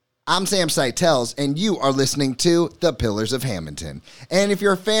I'm Sam Seitels, and you are listening to The Pillars of Hammonton. And if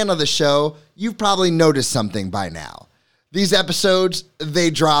you're a fan of the show, you've probably noticed something by now. These episodes, they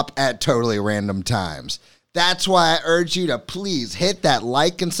drop at totally random times. That's why I urge you to please hit that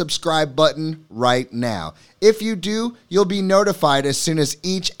like and subscribe button right now. If you do, you'll be notified as soon as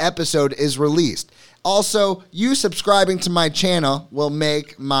each episode is released. Also, you subscribing to my channel will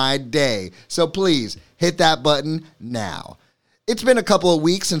make my day. So please hit that button now. It's been a couple of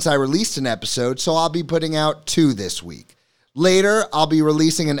weeks since I released an episode, so I'll be putting out 2 this week. Later, I'll be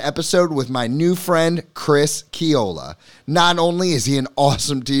releasing an episode with my new friend, Chris Chiola. Not only is he an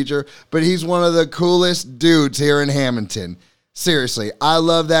awesome teacher, but he's one of the coolest dudes here in Hammonton. Seriously, I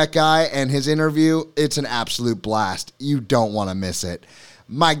love that guy, and his interview, it's an absolute blast. You don't want to miss it.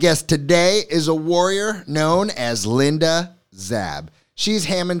 My guest today is a warrior known as Linda Zab. She's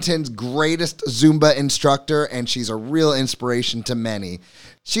Hammonton's greatest Zumba instructor, and she's a real inspiration to many.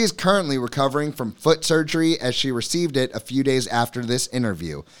 She is currently recovering from foot surgery as she received it a few days after this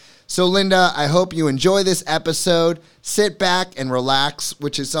interview. So, Linda, I hope you enjoy this episode. Sit back and relax,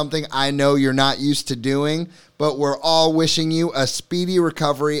 which is something I know you're not used to doing, but we're all wishing you a speedy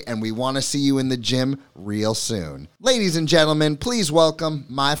recovery, and we want to see you in the gym real soon. Ladies and gentlemen, please welcome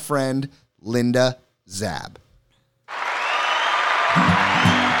my friend, Linda Zab.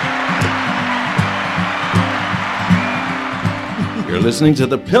 You're listening to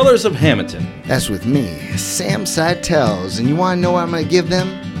The Pillars of Hammonton. That's with me, Sam Seitels, and you want to know what I'm going to give them?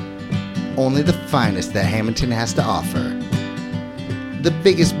 Only the finest that Hammonton has to offer. The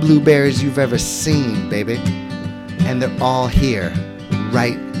biggest blueberries you've ever seen, baby. And they're all here,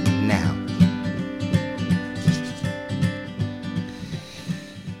 right now.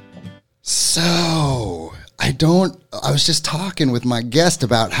 So, I was just talking with my guest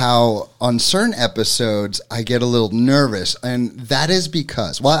about how on certain episodes I get a little nervous, and that is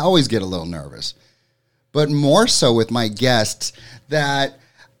because, well, I always get a little nervous, but more so with my guests that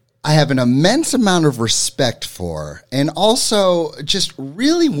I have an immense amount of respect for, and also just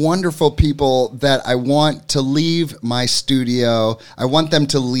really wonderful people that I want to leave my studio. I want them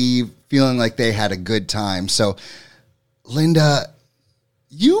to leave feeling like they had a good time. So, Linda,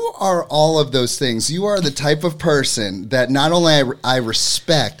 you are all of those things. You are the type of person that not only I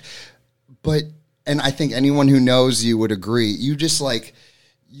respect, but, and I think anyone who knows you would agree, you just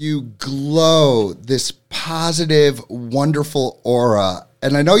you glow this positive, wonderful aura.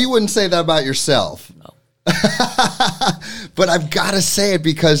 And I know you wouldn't say that about yourself. No. But I've got to say it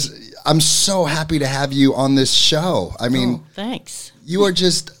because I'm so happy to have you on this show. I mean, thanks. You are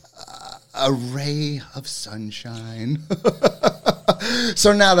just a ray of sunshine.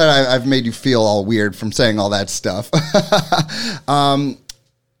 So now that I've made you feel all weird from saying all that stuff, I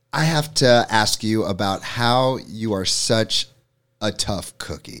have to ask you about how you are such a tough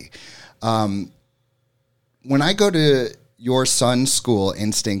cookie. When I go to your son's school,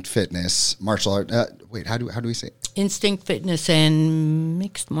 Instinct Fitness, martial art, how do we say it? Instinct Fitness and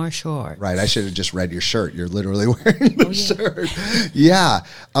Mixed Martial Arts. Right, I should have just read your shirt. You're literally wearing the shirt. Yeah.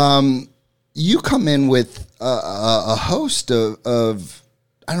 You come in with a host of,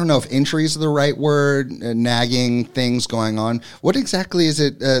 I don't know if injuries are the right word, nagging things going on. What exactly is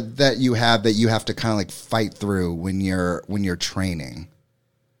it that you have to kind of fight through when you're training?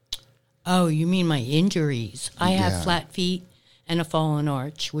 Oh, you mean my injuries? I have flat feet and a fallen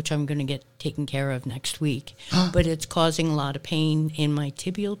arch, which I'm going to get taken care of next week. But it's causing a lot of pain in my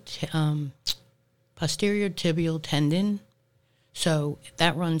posterior tibial tendon. So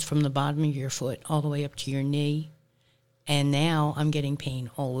that runs from the bottom of your foot all the way up to your knee. And now I'm getting pain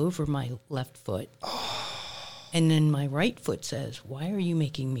all over my left foot. And then my right foot says, "Why are you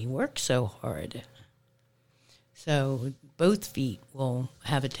making me work so hard?" So both feet will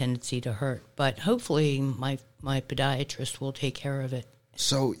have a tendency to hurt. But hopefully my podiatrist will take care of it.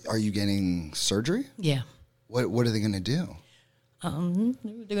 So are you getting surgery? Yeah. What are they going to do?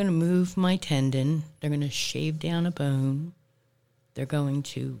 They're going to move my tendon. They're going to shave down a bone. They're going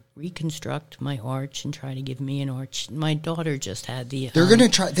to reconstruct my arch and try to give me an arch. My daughter just had the... They're going to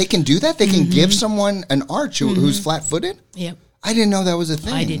try... They can do that? They can give someone an arch who's flat-footed? Yep. I didn't know that was a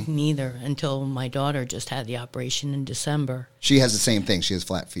thing. I didn't either until my daughter just had the operation in December. She has the same thing. She has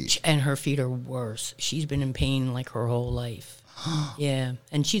flat feet. And her feet are worse. She's been in pain like her whole life. Yeah.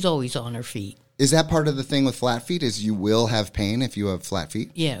 And she's always on her feet. Is that part of the thing with flat feet is you will have pain if you have flat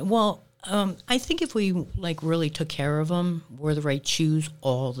feet? Yeah. Well... I think if we really took care of them, wore the right shoes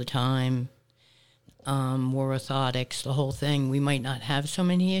all the time, wore orthotics, the whole thing, we might not have so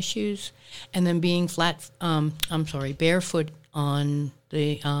many issues. And then being barefoot on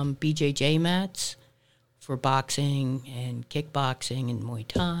the BJJ mats for boxing and kickboxing and Muay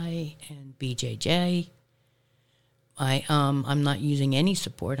Thai and BJJ. I'm not using any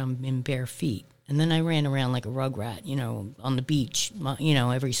support. I'm in bare feet. And then I ran around like a rugrat, on the beach,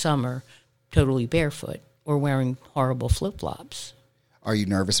 every summer, totally barefoot or wearing horrible flip-flops. Are you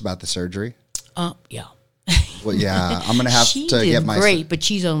nervous about the surgery? Yeah. Well, yeah, I'm going to have to get my... She did great, but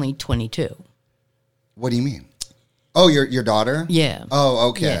she's only 22. What do you mean? Oh, your daughter? Yeah. Oh,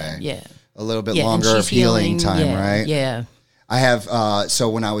 okay. Yeah. A little bit longer of healing time, right? Yeah. I have, so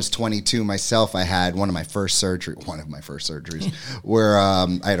when I was 22 myself, I had one of my first surgeries where I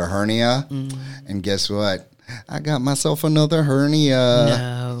had a hernia. And guess what? I got myself another hernia.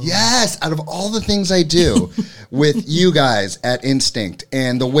 No. Yes, out of all the things I do with you guys at Instinct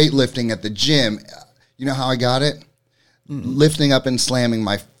and the weightlifting at the gym, you know how I got it? Lifting up and slamming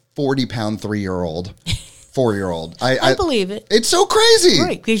my 40-pound 4-year-old. I believe it. It's so crazy.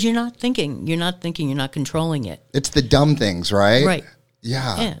 Right, because you're not thinking, you're not controlling it. It's the dumb things, right? Right.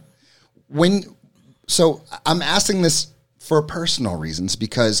 Yeah. So I'm asking this for personal reasons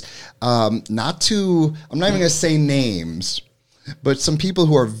because I'm not even going to say names, but some people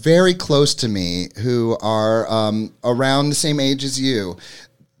who are very close to me who are around the same age as you,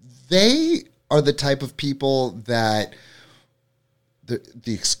 they are the type of people that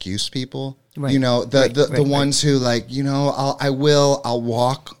the excuse people, right. The ones who I'll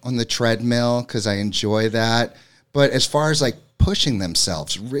walk on the treadmill because I enjoy that. But as far as like pushing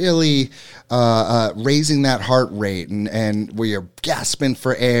themselves, really raising that heart rate and where you're gasping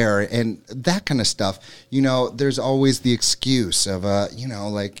for air and that kind of stuff, there's always the excuse of, I'm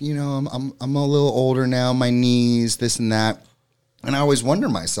a little older now, my knees, this and that. And I always wonder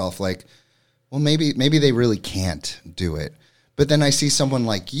myself, like, well, maybe they really can't do it. But then I see someone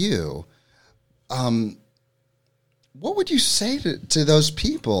like you. What would you say to those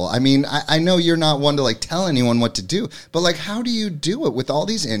people? I mean, I know you're not one to like tell anyone what to do, but like, how do you do it with all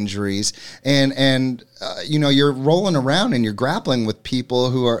these injuries and you're rolling around and you're grappling with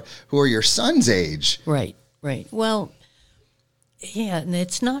people who are your son's age? Right. Well, yeah, and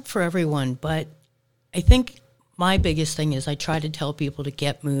it's not for everyone, but I think my biggest thing is I try to tell people to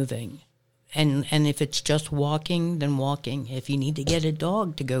get moving. And if it's just walking, then walking. If you need to get a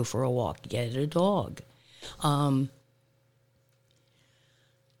dog to go for a walk, get a dog. I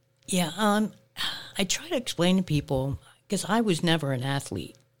try to explain to people, because I was never an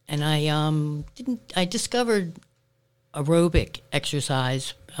athlete, and I discovered aerobic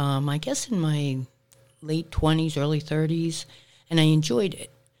exercise, I guess in my late 20s, early 30s, and I enjoyed it.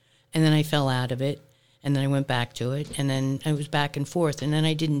 And then I fell out of it. And then I went back to it, and then I was back and forth, and then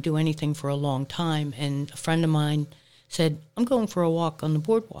I didn't do anything for a long time. And a friend of mine said, I'm going for a walk on the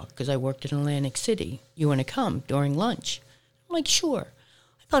boardwalk because I worked in Atlantic City. You want to come during lunch? I'm like, sure.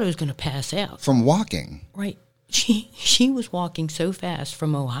 I thought I was going to pass out. From walking? Right. She was walking so fast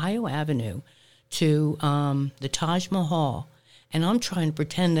from Ohio Avenue to the Taj Mahal, and I'm trying to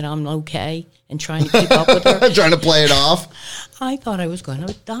pretend that I'm okay and trying to keep up with her. Trying to play it off? I thought I was going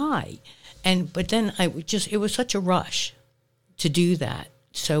to die. But then it was such a rush to do that.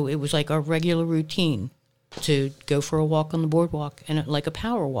 So it was like our regular routine to go for a walk on the boardwalk and like a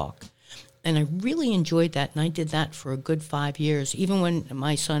power walk. And I really enjoyed that. And I did that for a good 5 years. Even when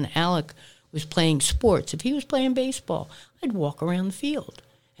my son Alec was playing sports, if he was playing baseball, I'd walk around the field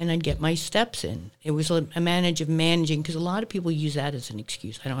and I'd get my steps in. It was a managing because a lot of people use that as an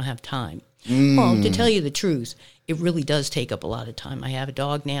excuse. I don't have time. Well, to tell you the truth, it really does take up a lot of time. I have a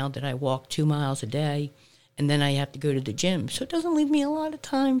dog now that I walk 2 miles a day, and then I have to go to the gym. So it doesn't leave me a lot of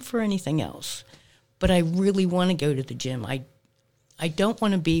time for anything else. But I really want to go to the gym. I don't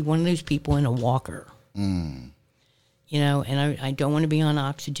want to be one of those people in a walker. And I don't want to be on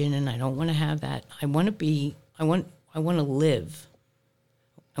oxygen, and I don't want to have that. I want to live.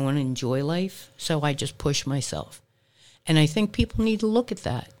 I want to enjoy life, so I just push myself. And I think people need to look at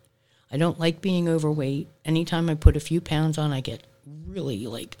that. I don't like being overweight. Anytime I put a few pounds on, I get really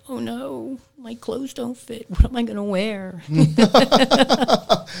like, oh no, my clothes don't fit. What am I going to wear?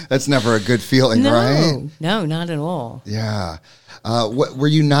 That's never a good feeling, right? No, not at all. Yeah. What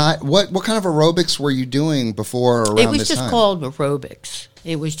kind of aerobics were you doing before or around this time? It was just called aerobics.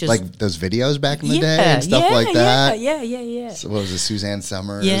 It was just like those videos back in the day and stuff like that. Yeah. So what was it, Suzanne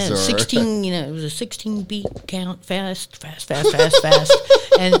Summers? Yeah, 16. It was a 16 beat count, fast,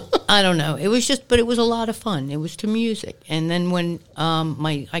 and I don't know. It was just, but it was a lot of fun. It was to music, and then when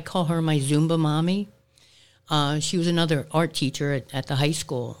I call her my Zumba mommy. She was another art teacher at the high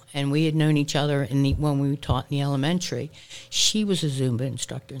school, and we had known each other when we taught in the elementary. She was a Zumba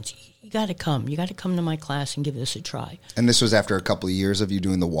instructor, and she said, you got to come to my class and give this a try. And this was after a couple of years of you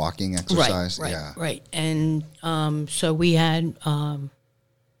doing the walking exercise? Right. And so we had,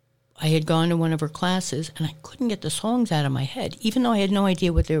 I had gone to one of her classes, and I couldn't get the songs out of my head, even though I had no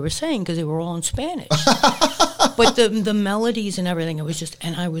idea what they were saying because they were all in Spanish. But the melodies and everything, it was just,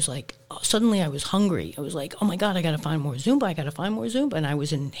 and I was like, suddenly I was hungry. I was like, oh my God, I got to find more Zumba. And I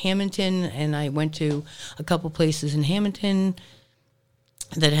was in Hammonton, and I went to a couple places in Hammonton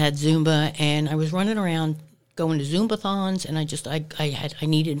that had Zumba, and I was running around going to Zumbathons, and I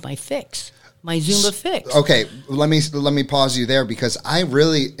needed my fix. My Zumba fix. Okay, let me pause you there, because I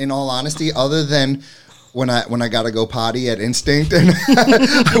really, in all honesty, other than when I got to go potty at Instinct and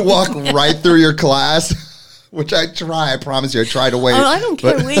I walk right through your class, which I promise you, I try to wait. Oh, I don't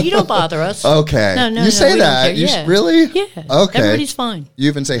care. You don't bother us. Okay. No, you say that. Yeah. Really? Yeah. Okay. Everybody's fine. You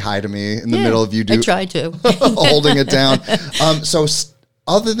even say hi to me in the middle of you I try to. holding it down. So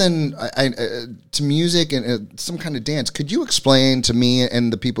other than to music and some kind of dance, could you explain to me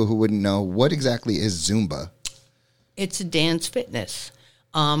and the people who wouldn't know what exactly is Zumba? It's a dance fitness.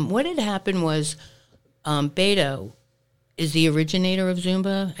 What had happened was Beto is the originator of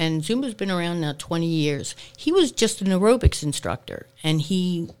Zumba, and Zumba's been around now 20 years. He was just an aerobics instructor, and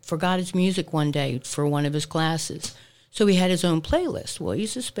he forgot his music one day for one of his classes. So he had his own playlist. Well,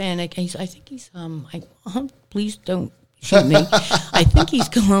 he's Hispanic. I think he's, please don't shoot me. I think he's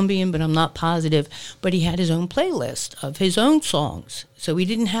Colombian, but I'm not positive. But he had his own playlist of his own songs. So he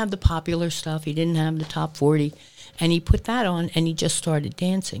didn't have the popular stuff. He didn't have the top 40. And he put that on, and he just started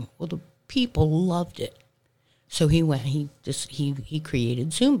dancing. Well, the people loved it. So he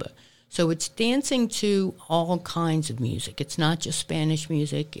created Zumba. So it's dancing to all kinds of music. It's not just Spanish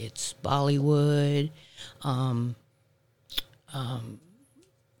music. It's Bollywood, the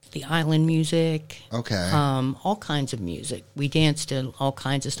island music. Okay. All kinds of music. We dance to all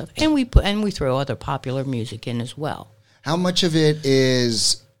kinds of stuff, and we throw other popular music in as well. How much of it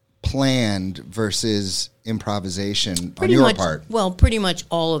is planned versus improvisation on your part? Well, pretty much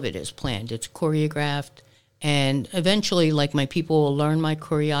all of it is planned. It's choreographed. And eventually, like, my people will learn my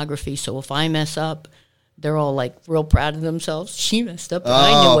choreography. So if I mess up, they're all, like, real proud of themselves. She messed up, but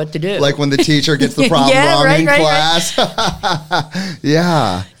I knew what to do. Like when the teacher gets the problem wrong in class.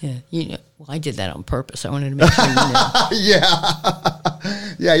 Yeah. Yeah. Well, I did that on purpose. I wanted to make sure you knew. Yeah.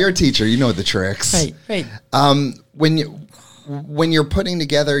 Yeah, you're a teacher. You know the tricks. Right. When you're putting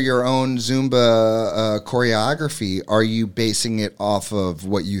together your own Zumba choreography, are you basing it off of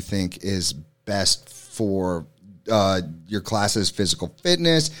what you think is best for your class's physical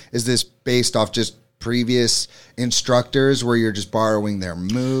fitness? Is this based off just previous instructors where you're just borrowing their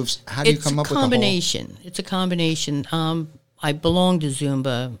moves? How do you come up with a combination? It's a combination. I belong to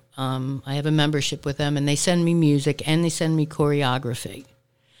Zumba. I have a membership with them, and they send me music and they send me choreography.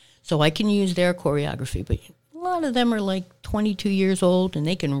 So I can use their choreography, but a lot of them are like 22 years old, and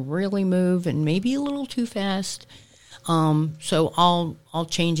they can really move and maybe a little too fast. So I'll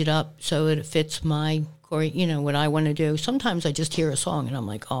change it up so that it fits my what I want to do. Sometimes I just hear a song and I'm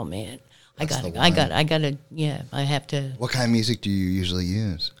like, oh man, I have to. What kind of music do you usually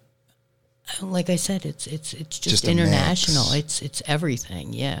use? Like I said, it's just international. It's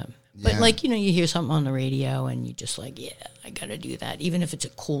everything. Yeah. But like, you hear something on the radio and you just like, yeah, I got to do that. Even if it's a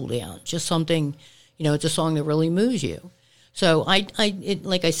cool down, just something, it's a song that really moves you. So like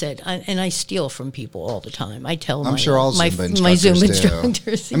I said, I steal from people all the time. I tell I'm sure all my Zumba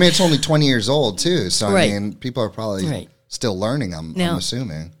instructors. I mean, it's only 20 years old too, so right. I mean, people are probably still learning. I'm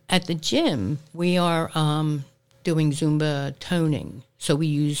assuming. At the gym, we are doing Zumba toning. So we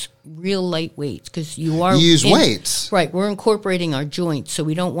use real light weights because you use weights, right? We're incorporating our joints, so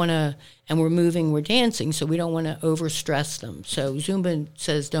we don't want to, and we're dancing, so we don't want to overstress them. So Zumba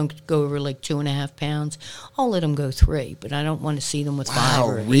says don't go over like 2.5 pounds. I'll let them go 3, but I don't want to see them with 5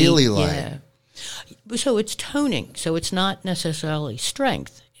 or 8. Really light. Yeah. So it's toning. So it's not necessarily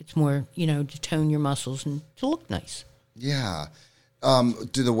strength. It's more, to tone your muscles and to look nice. Yeah.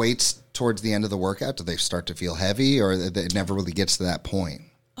 Do the weights towards the end of the workout, do they start to feel heavy, or it never really gets to that point?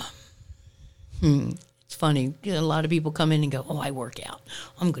 It's funny. A lot of people come in and go, oh, I work out.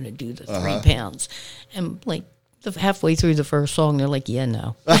 I'm going to do the 3 pounds. And like halfway through the first song, they're like, yeah,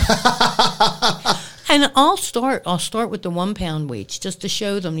 no. And I'll start with the 1 pound weights just to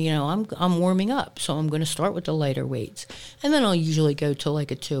show them, I'm warming up. So I'm going to start with the lighter weights. And then I'll usually go to like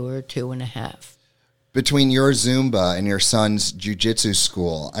a 2 or a 2.5. Between your Zumba and your son's jiu-jitsu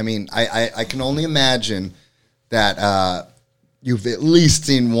school, I mean, I can only imagine that you've at least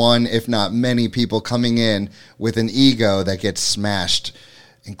seen one, if not many people coming in with an ego that gets smashed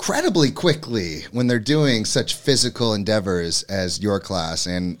incredibly quickly when they're doing such physical endeavors as your class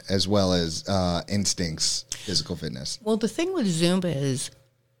and as well as Instinct's physical fitness. Well, the thing with Zumba is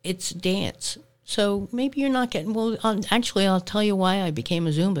it's dance. So maybe you're not getting, well, actually, I'll tell you why I became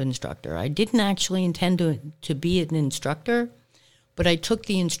a Zumba instructor. I didn't actually intend to be an instructor, but I took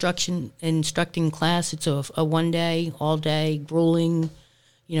the instructing class. It's a one day, all day, grueling,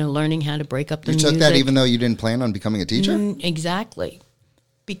 learning how to break up the music. You took that even though you didn't plan on becoming a teacher? Exactly.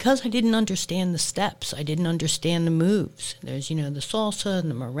 Because I didn't understand the steps. I didn't understand the moves. There's, the salsa and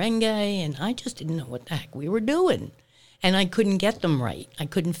the merengue, and I just didn't know what the heck we were doing. And I couldn't get them right. I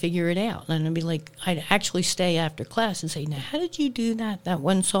couldn't figure it out. And I'd be like, I'd actually stay after class and say, now, how did you do that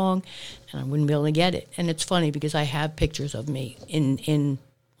one song? And I wouldn't be able to get it. And it's funny because I have pictures of me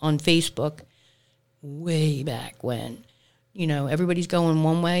on Facebook way back when, everybody's going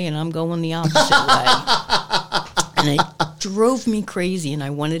one way and I'm going the opposite way. And it drove me crazy, and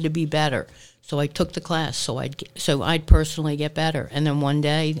I wanted to be better. So I took the class so I'd personally get better. And then one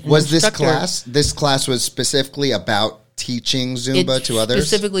day, this class was specifically about teaching Zumba to others?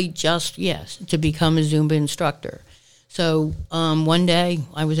 Specifically just, yes, to become a Zumba instructor. So one day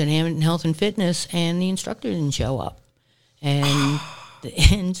I was at Hammonton Health and Fitness, and the instructor didn't show up.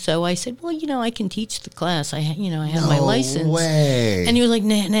 And so I said, well, I can teach the class. I have my license. No way. And he was like,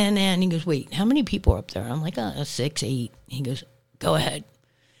 nah. And he goes, wait, how many people are up there? I'm like, 6, 8. He goes, go ahead.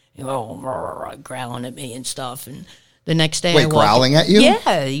 Growling at me and stuff. And the next day, growling at you?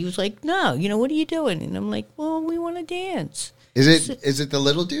 Yeah. He was like, no, what are you doing? And I'm like, well, we want to dance. Is it the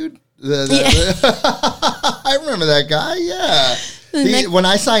little dude? I remember that guy. Yeah. When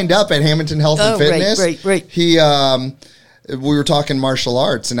I signed up at Hammonton Health and Fitness, right. He we were talking martial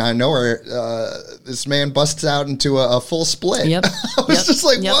arts, and out of nowhere, this man busts out into a full split. Yep. I was just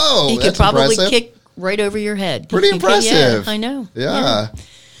like, whoa, he could probably kick right over your head. Pretty impressive. Yeah, I know. Yeah.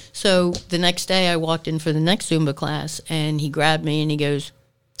 So the next day I walked in for the next Zumba class, and he grabbed me and he goes,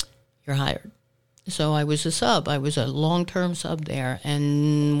 you're hired. So I was a sub. I was a long-term sub there,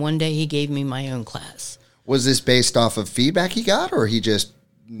 and one day he gave me my own class. Was this based off of feedback he got, or he just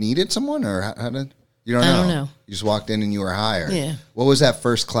needed someone, or how did... You don't know? I don't know. You just walked in and you were hired. Yeah. What was that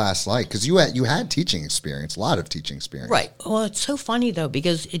first class like? Because you had teaching experience, a lot of teaching experience. Right. Well, it's so funny, though,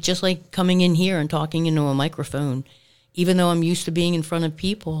 because it's just like coming in here and talking into a microphone. Even though I'm used to being in front of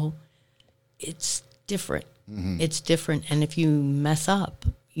people, it's different. Mm-hmm. It's different. And if you mess up,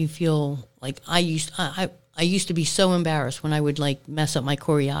 you feel like I used to be so embarrassed when I would, mess up my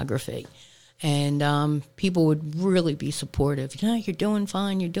choreography. And people would really be supportive. You're doing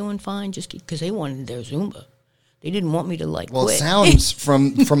fine, just because they wanted their Zumba. They didn't want me to Well, quit. It sounds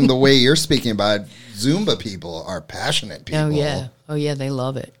from the way you're speaking about it, Zumba people are passionate people. Oh yeah, they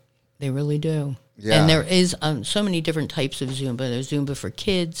love it. They really do. Yeah. And there is so many different types of Zumba. There's Zumba for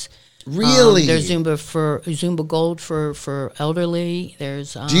kids. Really? There's Zumba Gold for elderly.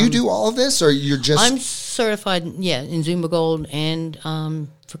 There's. Do you do all of this, or you're just? I'm certified, in Zumba Gold and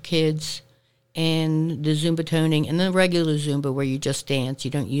for kids. And the Zumba toning, and the regular Zumba where you just dance.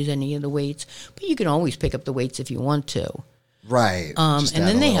 You don't use any of the weights, but you can always pick up the weights if you want to. Right. And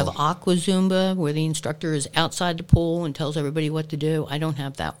then they have Aqua Zumba where the instructor is outside the pool and tells everybody what to do. I don't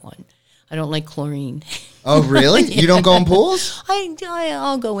have that one. I don't like chlorine. Oh, really? Yeah. You don't go in pools?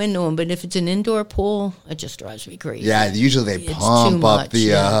 I'll go into them, but if it's an indoor pool, it just drives me crazy. Yeah, usually they pump up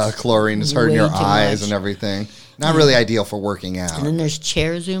the chlorine. It's hurting your eyes and everything. Not really ideal for working out. And then there's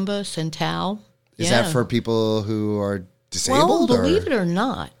chair Zumba, Cental. Is that for people who are disabled? Well, believe it or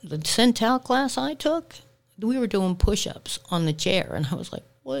not, the Cental class I took, we were doing push-ups on the chair, and I was like,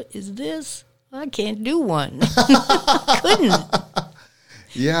 what is this? I can't do one. Couldn't.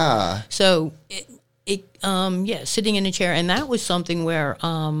 Yeah. So, sitting in a chair, and that was something where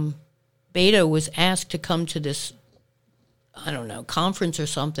Beto was asked to come to this, conference or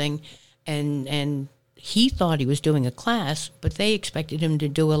something, and he thought he was doing a class, but they expected him to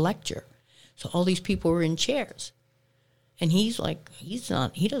do a lecture. So all these people were in chairs. And he's like, he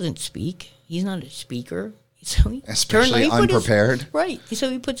doesn't speak. He's not a speaker. So Especially unprepared. Right. So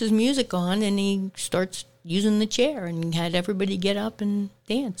he puts his music on and he starts using the chair and had everybody get up and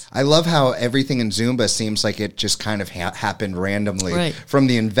dance. I love how everything in Zumba seems like it just kind of happened randomly. Right. From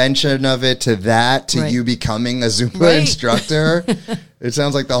the invention of it to you becoming a Zumba instructor. It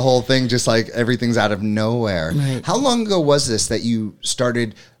sounds like the whole thing, just like everything's out of nowhere. Right. How long ago was this that you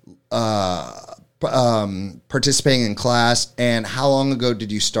started participating in class, and how long ago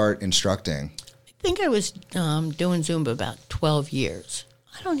did you start instructing? I think I was doing Zumba about 12 years.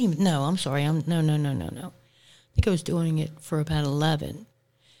 I don't even know. I'm sorry. No. think I was doing it for about 11.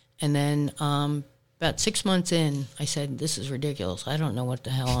 And then about 6 months in, I said, this is ridiculous. I don't know what the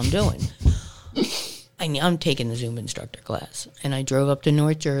hell I'm doing. I'm taking the Zumba instructor class. And I drove up to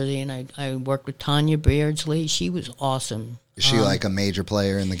North Jersey, and I worked with Tanya Beardsley. She was awesome. Is she like a major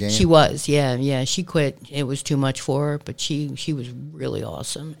player in the game? She was, yeah. She quit. It was too much for her, but she was really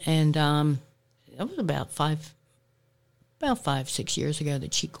awesome. And that was about 5-6 years ago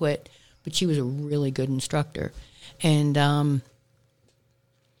that she quit. But she was a really good instructor. And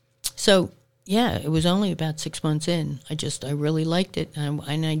so, yeah, it was only about 6 months in. I really liked it. I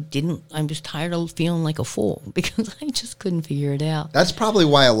was tired of feeling like a fool because I just couldn't figure it out. That's probably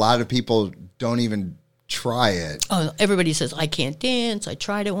why a lot of people don't even try it. Oh, everybody says, I can't dance. I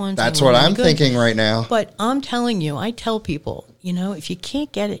tried it once. That's what I'm thinking right now. But I'm telling you, I tell people, if you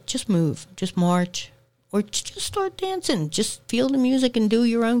can't get it, just move. Just march. Or just start dancing. Just feel the music and do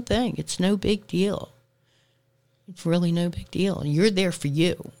your own thing. It's no big deal. It's really no big deal. You're there for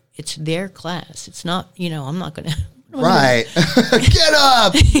you. It's their class. It's not, I'm not going to. Right. Get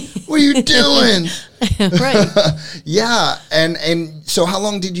up. What are you doing? Right. Yeah. And so how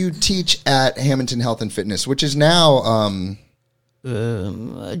long did you teach at Hammonton Health and Fitness, which is now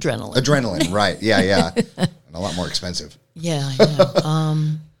Adrenaline. Adrenaline, right. Yeah. And a lot more expensive. Yeah.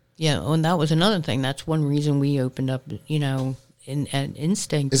 Yeah, and that was another thing. That's one reason we opened up, at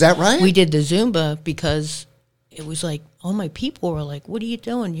Instinct. Is that right? We did the Zumba because it was like, all my people were like, what are you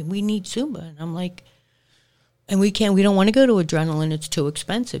doing? We need Zumba. And I'm like, and we don't want to go to Adrenaline. It's too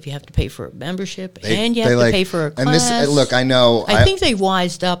expensive. You have to pay for a membership and you have to pay for a class. And look, I know. I think they've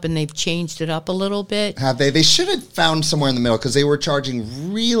wised up and they've changed it up a little bit. Have they? They should have found somewhere in the middle because they were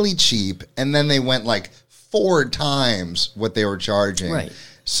charging really cheap and then they went like 4 times what they were charging. Right.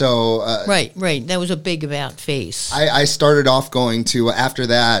 So right. That was a big about face. I started off going to after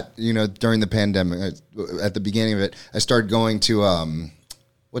that, during the pandemic, at the beginning of it, I started going to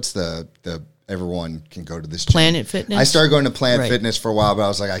what's the everyone can go to this gym. Planet Fitness. I started going to Planet Fitness for a while, but I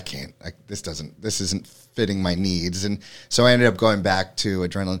was like, I can't. This isn't fitting my needs, and so I ended up going back to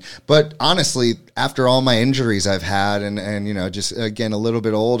Adrenaline. But honestly, after all my injuries I've had, and just again a little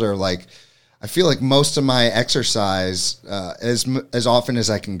bit older, like. I feel like most of my exercise, as often as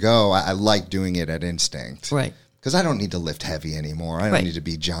I can go, I like doing it at Instinct. Right. Because I don't need to lift heavy anymore. I don't need to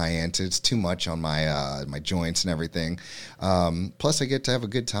be giant. It's too much on my my joints and everything. Plus, I get to have a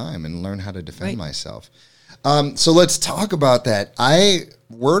good time and learn how to defend myself. So let's talk about that.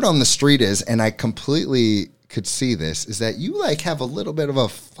 Word on the street is, and I completely could see this, is that you have a little bit of a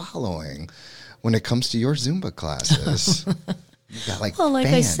following when it comes to your Zumba classes. You got like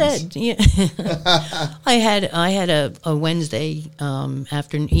fans. I said, yeah. I had a Wednesday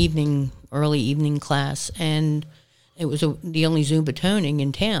early evening class, and it was the only Zumba toning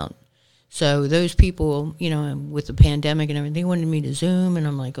in town. So those people, with the pandemic and everything, they wanted me to Zoom, and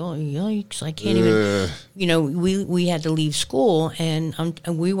I'm like, oh yikes, I can't even. We had to leave school, and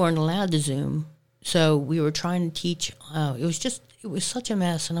we weren't allowed to Zoom, so we were trying to teach. It was such a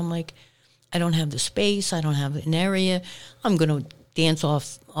mess, and I'm like. I don't have the space. I don't have an area. I'm going to dance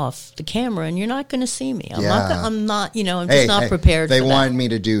off the camera, and you're not going to see me. I'm not. I'm just not prepared. They for wanted that. me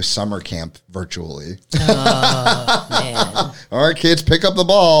to do summer camp virtually. Oh man! All right, kids, pick up the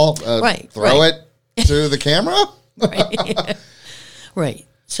ball. Throw it to the camera. Right.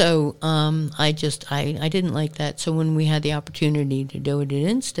 So I didn't like that. So when we had the opportunity to do it at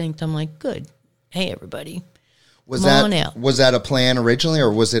Instinct, I'm like, good. Hey, everybody. Was that a plan originally,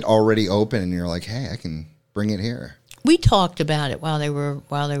 or was it already open and you're like, hey, I can bring it here? We talked about it while they were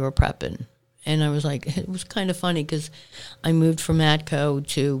prepping, and I was like, it was kind of funny because I moved from Atco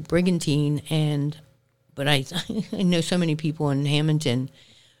to Brigantine, but I know so many people in Hammonton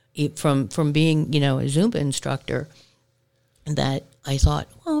from being a Zumba instructor that I thought,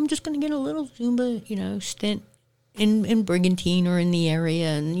 well, I'm just going to get a little Zumba stint in Brigantine or in the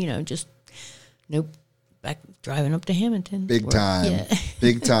area, and just nope. Back driving up to Hammonton. Big time.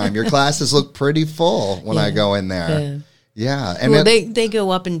 Big time. Your classes look pretty full when I go in there. Yeah. And they go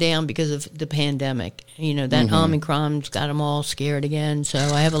up and down because of the pandemic. That Omicron's got them all scared again. So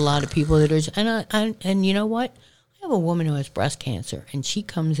I have a lot of people that are, and you know what? I have a woman who has breast cancer, and she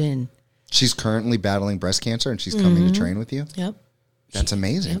comes in. She's currently battling breast cancer, and she's coming to train with you? Yep. That's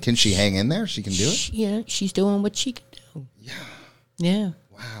amazing. Yep. Can she hang in there? She can do it? Yeah, she's doing what she can do. Yeah. Yeah.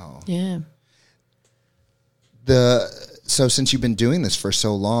 Wow. Yeah. So since you've been doing this for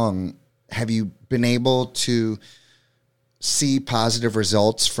so long, have you been able to see positive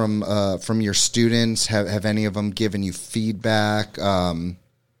results from your students? Have any of them given you feedback? What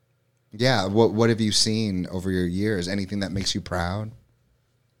have you seen over your years? Anything that makes you proud?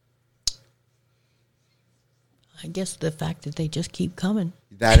 I guess the fact that they just keep coming.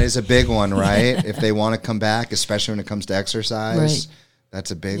 That is a big one, right? If they want to come back, especially when it comes to exercise, Right.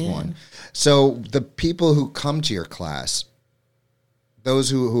 that's a big one. So the people who come to your class, those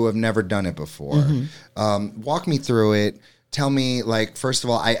who have never done it before, walk me through it. Tell me, like, first of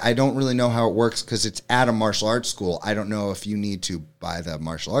all, I don't really know how it works because it's at a martial arts school. I don't know if you need to buy the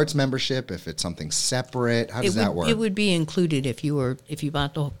martial arts membership, if it's something separate. How does that work? It would be included if you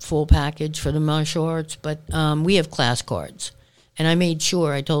bought the full package for the martial arts, but we have class cards. And I made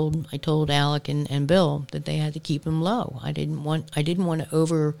sure I told Alec and Bill that they had to keep them low. I didn't want to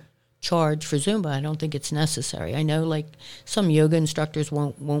overcharge for Zumba. I don't think it's necessary. I know like some yoga instructors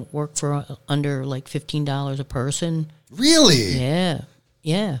won't work for under like $15 a person. Really? Yeah.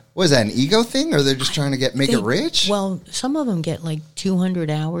 Yeah. Was that an ego thing, or they're just trying to make it rich? Well, some of them get like 200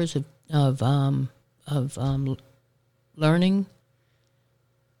 hours of learning.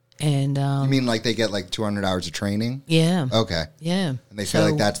 And you mean like they get like 200 hours of training? Yeah. Okay. Yeah. And they feel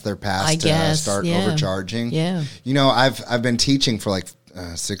like that's their path to start overcharging? Yeah. You know, I've been teaching for like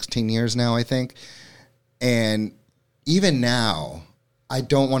 16 years now, I think. And even now, I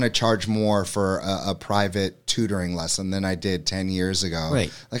don't want to charge more for a private tutoring lesson than I did 10 years ago.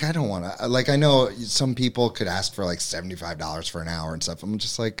 Right. Like, I don't want to, like, I know some people could ask for like $75 for an hour and stuff. I'm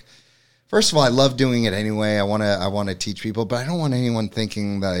just like, first of all, I love doing it anyway. I want to teach people, but I don't want anyone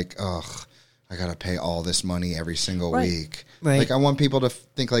thinking like, ugh, I got to pay all this money every single week. Right. Like, I want people to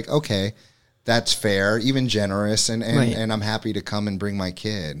think like, okay, that's fair, even generous, and I'm happy to come and bring my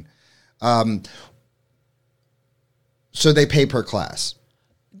kid. So they pay per class.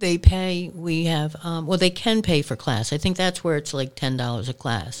 They pay. We have. They can pay for class. I think that's where it's like $10 a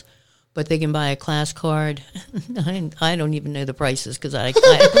class, but they can buy a class card. I don't even know the prices because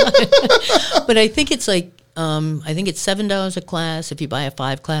but I think it's like it's $7 a class if you buy a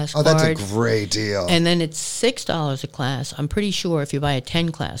 5-class card. Oh, that's a great deal. And then it's $6 a class. I'm pretty sure if you buy a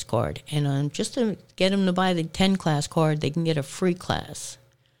 10-class card, and just to get them to buy the 10-class card, they can get a free class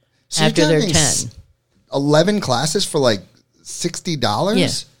after they're 10. 11 classes for like $60? Yeah.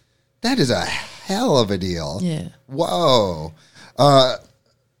 That is a hell of a deal. Yeah. Whoa.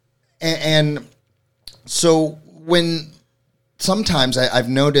 And so when sometimes I've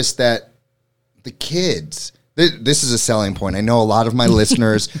noticed that the kids, this is a selling point. I know a lot of my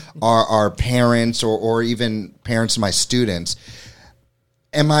listeners are parents or even parents of my students.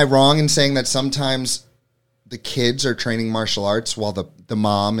 Am I wrong in saying that sometimes the kids are training martial arts while the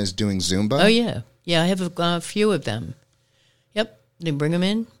mom is doing Zumba? Oh, yeah. Yeah, I have a few of them. Yep. They bring them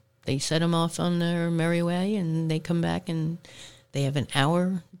in. They set them off on their merry way, and they come back, and they have an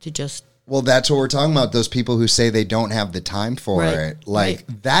hour to just... Well, that's what we're talking about, those people who say they don't have the time for it. Like,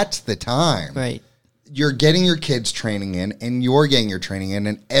 that's the time. Right. You're getting your kids training in, and you're getting your training in,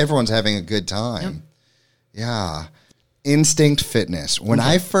 and everyone's having a good time. Yep. Yeah. Instinct Fitness. When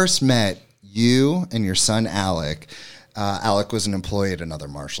I first met you and your son, Alec... Alec was an employee at another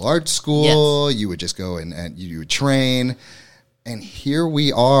martial arts school. Yes. You would just go and you would train. And here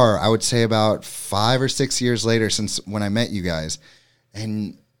we are, I would say about 5 or 6 years later since when I met you guys.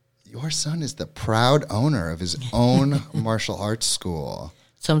 And your son is the proud owner of his own martial arts school.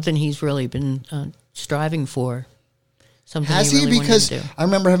 Something he's really been striving for. Something Has he really because wanted to do. I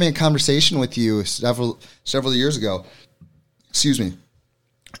remember having a conversation with you several years ago. Excuse me.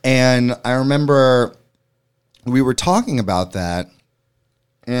 And I remember... we were talking about that,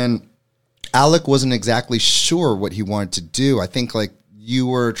 and Alec wasn't exactly sure what he wanted to do. I think like you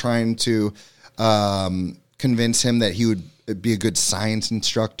were trying to convince him that he would be a good science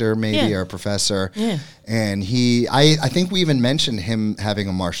instructor, maybe, or a professor. Yeah. And I think we even mentioned him having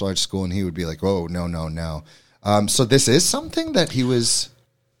a martial arts school, and he would be like, "Oh, no." So this is something that he was.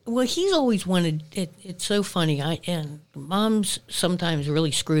 Well, he's always wanted it. It's so funny. And moms sometimes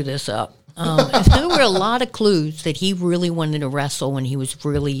really screw this up. There were a lot of clues that he really wanted to wrestle when he was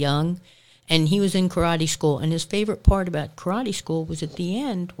really young, and he was in karate school, and his favorite part about karate school was at the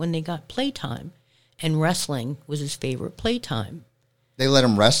end when they got playtime, and wrestling was his favorite playtime. They let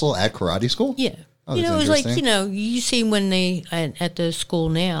him wrestle at karate school? Yeah. Oh, it was like, you see when they, at the school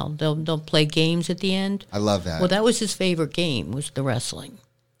now, they'll play games at the end. I love that. Well, that was his favorite game, was the wrestling.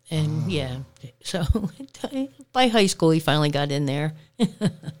 And, so by high school, he finally got in there.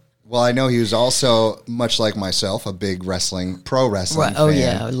 Well, I know he was also, much like myself, a big pro wrestling fan. Oh,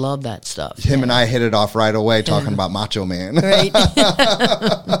 yeah, I love that stuff. Him and I hit it off right away talking about Macho Man. Right.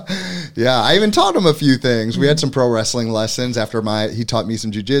 Yeah, I even taught him a few things. We had some pro wrestling lessons after he taught me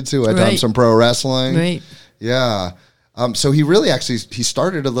some jiu-jitsu. I taught him some pro wrestling. Right. Yeah. So he really he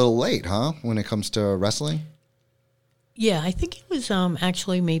started a little late, huh, when it comes to wrestling? Yeah, I think it was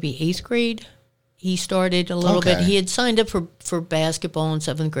actually maybe 8th grade. He started a little bit. Okay. He had signed up for basketball in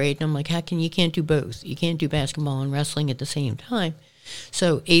 7th grade, and I'm like, you can't do both. You can't do basketball and wrestling at the same time.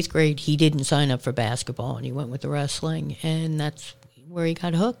 So 8th grade, he didn't sign up for basketball, and he went with the wrestling, and that's where he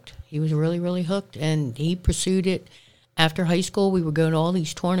got hooked. He was really, really hooked, and he pursued it. After high school, we would go to all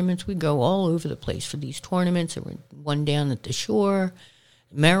these tournaments. We'd go all over the place for these tournaments. There were one down at the shore,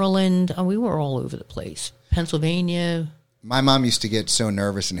 Maryland. We were all over the place. Pennsylvania. My mom used to get so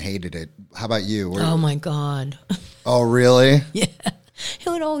nervous and hated it. How about you? Oh, my God. Oh, really? Yeah. It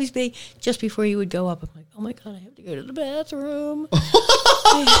would always be just before you would go up. I'm like, oh, my God, I have to go to the bathroom.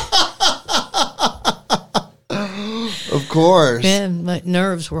 Of course. Yeah, my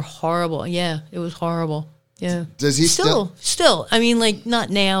nerves were horrible. Yeah, it was horrible. Yeah. Does he still? Still. I mean, like, not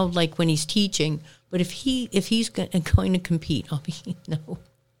now, like when he's teaching, but if he's going to compete, I'll be, no.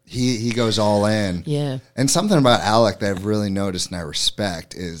 He goes all in. Yeah. And something about Alec that I've really noticed and I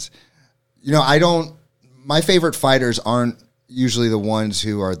respect is, my favorite fighters aren't usually the ones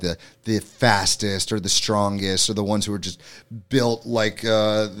who are the fastest or the strongest or the ones who are just built like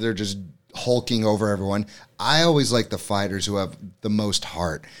they're just hulking over everyone. I always like the fighters who have the most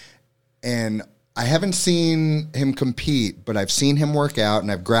heart. And I haven't seen him compete, but I've seen him work out and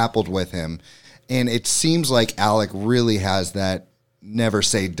I've grappled with him. And it seems like Alec really has that never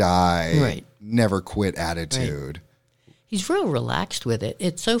say die, Right. never quit attitude. Right. He's real relaxed with it.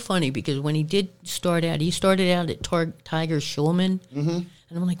 It's so funny because when he did start out, he started out at Tiger Schulman. Mm-hmm. And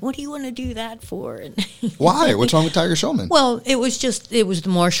I'm like, what do you want to do that for? And Why? What's wrong with Tiger Schulman? Well, it was the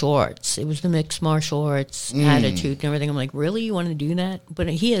martial arts. It was the mixed martial arts attitude and everything. I'm like, really? You want to do that? But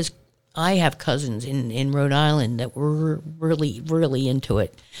I have cousins in Rhode Island that were really, really into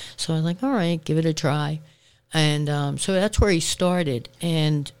it. So I was like, all right, give it a try. And so that's where he started.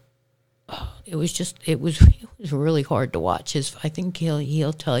 And it was really hard to watch. I think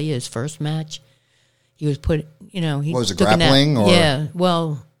he'll tell you his first match, he was put, he was it, took grappling? A nap. Or? Yeah,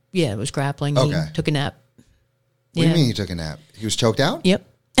 well, yeah, it was grappling. Okay. He took a nap. What do you mean he took a nap? He was choked out? Yep.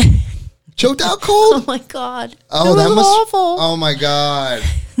 Choked out cold? Oh my God. Oh, that was awful. Oh my God.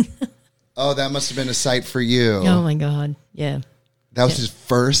 Oh, that must have been a sight for you. Oh my God. Yeah. That was his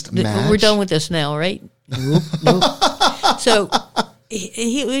first match? We're done with this now, right? Nope. So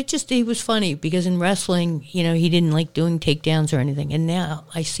he was funny because in wrestling, he didn't like doing takedowns or anything. And now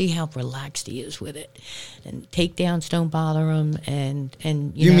I see how relaxed he is with it. And takedowns don't bother him. And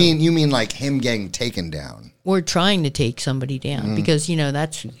you mean like him getting taken down? Or trying to take somebody down because,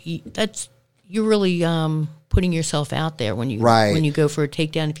 that's you're really putting yourself out there when you go for a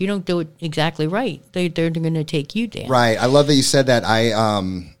takedown. If you don't do it exactly right, they're going to take you down. Right. I love that you said that.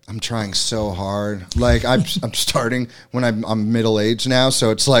 I'm trying so hard. Like I'm starting when I'm middle aged now,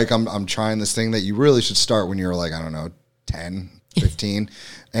 so it's like I'm trying this thing that you really should start when you're like, I don't know, 10, 15.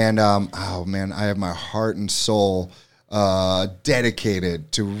 And oh man, I have my heart and soul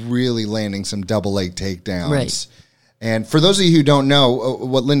dedicated to really landing some double leg takedowns. Right. And for those of you who don't know,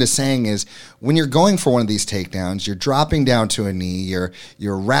 what Linda's saying is when you're going for one of these takedowns, you're dropping down to a knee, you're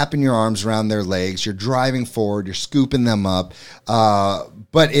wrapping your arms around their legs, you're driving forward, you're scooping them up.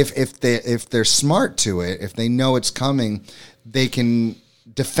 But if they're smart to it, if they know it's coming, they can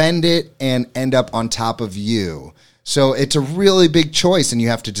defend it and end up on top of you. So it's a really big choice, and you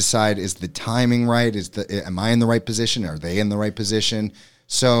have to decide, is the timing right? Am I in the right position? Are they in the right position?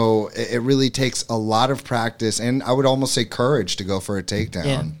 So it really takes a lot of practice, and I would almost say courage to go for a takedown.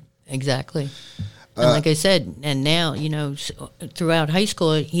 Yeah, exactly. And like I said, and now, throughout high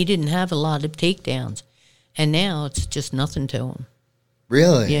school, he didn't have a lot of takedowns. And now it's just nothing to him.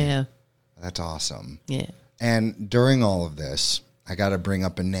 Really? Yeah. That's awesome. Yeah. And during all of this, I got to bring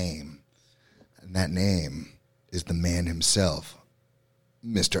up a name. And that name is the man himself,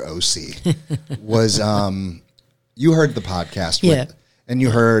 Mr. OC. You heard the podcast with... Yeah. And you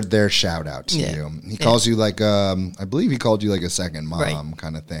heard their shout out to Yeah. you. He calls you like, I believe he called you like a second mom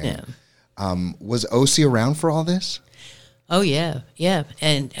kind of thing. Yeah. Was OC around for all this? Oh, yeah. Yeah.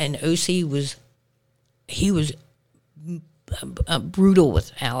 And OC was brutal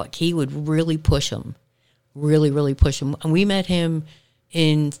with Alec. He would really push him. Really, really push him. And we met him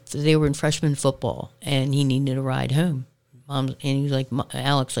they were in freshman football, and he needed a ride home. And he was like,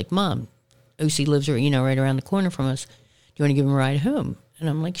 Alec's like, Mom, OC lives right around the corner from us. Do you want to give him a ride home? And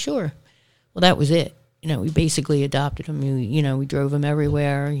I'm like, sure. Well, that was it. We basically adopted him. We drove him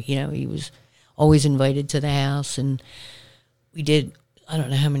everywhere. He was always invited to the house. And we did, I don't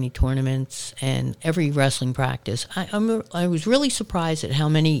know how many tournaments and every wrestling practice. I was really surprised at how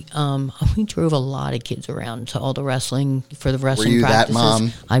many, we drove a lot of kids around to all the wrestling, for the wrestling practices. Were you that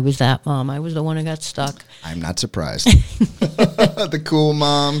mom? I was that mom. I was the one who got stuck. I'm not surprised. The cool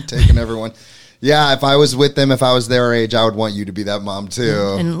mom taking everyone. Yeah, if I was with them, if I was their age, I would want you to be that mom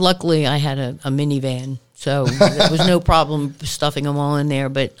too. And luckily, I had a minivan, so there was no problem stuffing them all in there.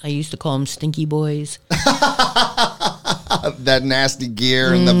 But I used to call them stinky boys. That nasty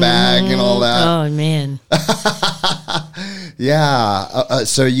gear in the bag and all that. Oh, man. Yeah.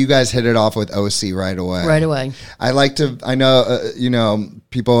 So you guys hit it off with OC right away. Right away. I know,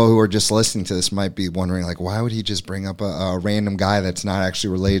 people who are just listening to this might be wondering, like, why would he just bring up a random guy that's not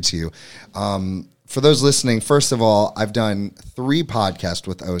actually related to you? For those listening, first of all, I've done 3 podcasts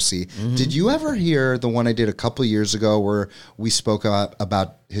with OC. Mm-hmm. Did you ever hear the one I did a couple years ago where we spoke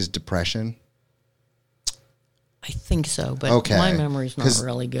about his depression? I think so, but my memory's not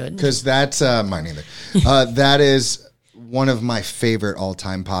really good. Because that's mine either. That is one of my favorite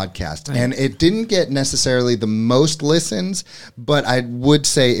all-time podcasts. Right. And it didn't get necessarily the most listens, but I would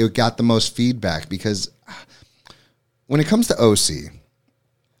say it got the most feedback because when it comes to OC,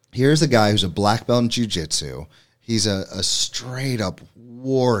 here's a guy who's a black belt in jiu-jitsu. He's a straight-up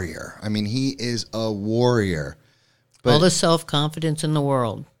warrior. I mean, he is a warrior. But all the self-confidence in the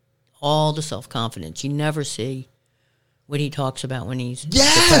world. All the self-confidence. You never see what he talks about when he's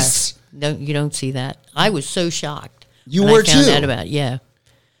depressed. No, you don't see that. I was so shocked. You were too. I found out about it, yeah.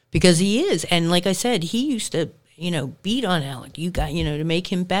 Because he is. And like I said, he used to, beat on Alec. You got, to make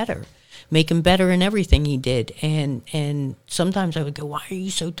him better. Make him better in everything he did. And sometimes I would go, why are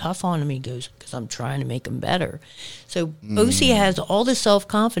you so tough on him? He goes, because I'm trying to make him better. So OC has all this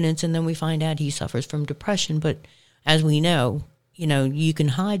self-confidence, and then we find out he suffers from depression. But as we know, you can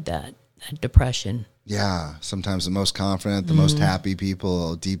hide that depression. Yeah, sometimes the most confident, the most happy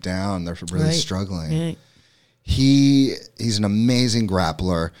people deep down, they're really struggling. Right. He's an amazing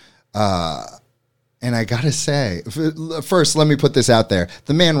grappler. And I got to say, first, let me put this out there.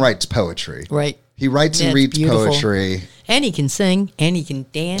 The man writes poetry. Right. He writes and reads poetry. And he can sing, and he can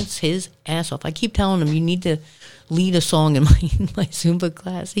dance his ass off. I keep telling him, you need to lead a song in my Zumba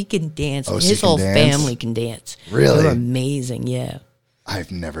class. He can dance. His whole family can dance. Really? They're amazing, yeah.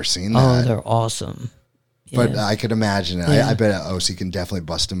 I've never seen that. Oh, they're awesome. But I could imagine it. Yeah. I bet OC can definitely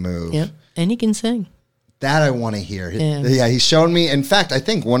bust a move. Yep, and he can sing. That I want to hear. Yeah, he's shown me. In fact, I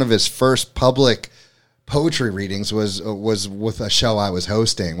think one of his first public poetry readings was with a show I was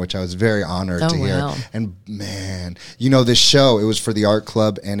hosting, which I was very honored to hear. And man, this show, it was for the art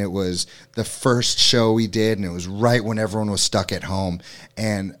club, and it was the first show we did, and it was right when everyone was stuck at home.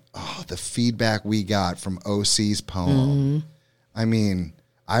 And the feedback we got from OC's poem. I mean,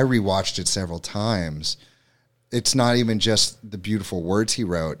 I rewatched it several times. It's not even just the beautiful words he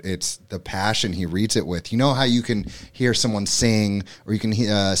wrote. It's the passion he reads it with. You know how you can hear someone sing or you can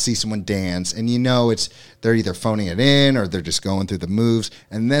see someone dance, and they're either phoning it in or they're just going through the moves.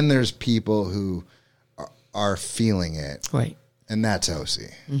 And then there's people who are feeling it. Right. And that's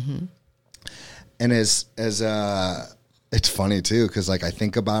OC. Mm-hmm. And as it's funny, too, because I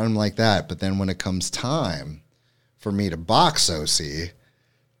think about him like that. But then when it comes time for me to box OC,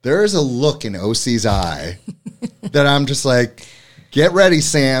 there is a look in OC's eye that I'm just like, get ready,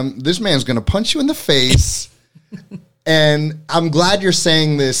 Sam. This man's going to punch you in the face. And I'm glad you're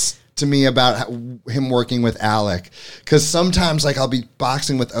saying this to me about him working with Alec. Because sometimes, I'll be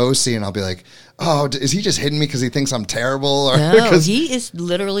boxing with OC and I'll be like, oh, is he just hitting me because he thinks I'm terrible? Or no, he is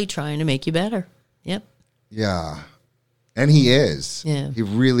literally trying to make you better. Yep. Yeah. And he is. Yeah. He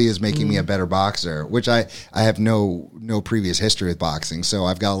really is making me a better boxer, which I have no previous history with boxing, so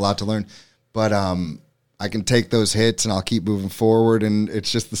I've got a lot to learn. But I can take those hits and I'll keep moving forward, and it's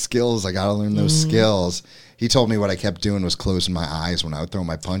just the skills. I got to learn those skills. He told me what I kept doing was closing my eyes when I would throw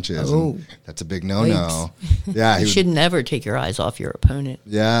my punches. Oh. That's a big no-no. Yeah, you should never take your eyes off your opponent.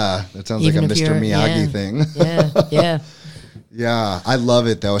 Yeah, that sounds like a Mr. Miyagi thing. Yeah. Yeah, I love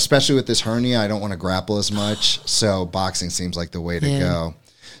it, though, especially with this hernia. I don't want to grapple as much, so boxing seems like the way to go.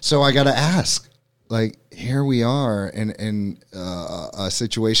 So I got to ask, here we are in a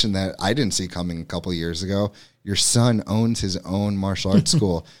situation that I didn't see coming a couple of years ago. Your son owns his own martial arts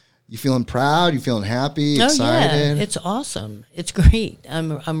school. You feeling proud? You feeling happy, excited? Yeah, it's awesome. It's great.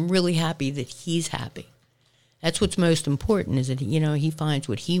 I'm really happy that he's happy. That's what's most important, is that, he finds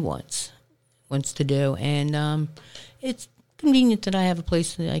what he wants to do. And it's convenient that I have a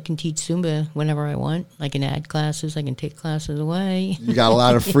place that I can teach Zumba whenever I want. I can add classes. I can take classes away. You got a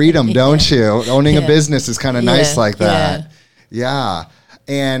lot of freedom, don't you? Owning a business is kind of nice like that. Yeah.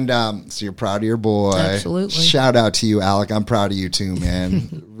 And so you're proud of your boy. Absolutely. Shout out to you, Alec. I'm proud of you too,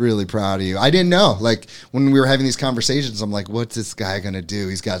 man. Really proud of you. I didn't know. When we were having these conversations, I'm like, what's this guy going to do?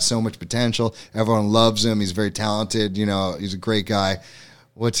 He's got so much potential. Everyone loves him. He's very talented. He's a great guy.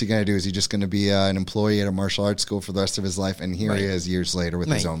 what's he going to do? Is he just going to be an employee at a martial arts school for the rest of his life? And here he is years later with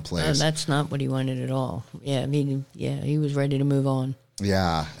his own place. That's not what he wanted at all. Yeah, I mean, he was ready to move on.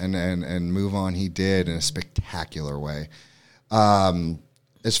 Yeah, and move on he did in a spectacular way.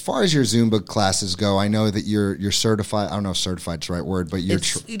 As far as your Zumba classes go, I know that you're certified. I don't know if certified's the right word, but you're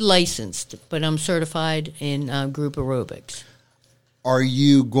licensed, but I'm certified in group aerobics. Are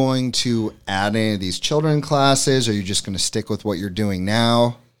you going to add any of these children classes? Or are you just going to stick with what you're doing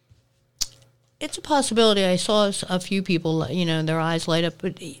now? It's a possibility. I saw a few people, their eyes light up.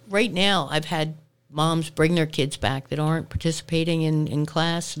 But right now, I've had moms bring their kids back that aren't participating in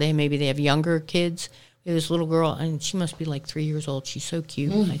class. Maybe they have younger kids. There's this little girl, and she must be like 3 years old. She's so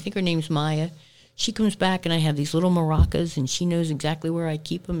cute. I think her name's Maya. She comes back, and I have these little maracas, and she knows exactly where I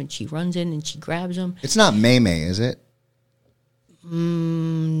keep them, and she runs in, and she grabs them. It's not May, is it?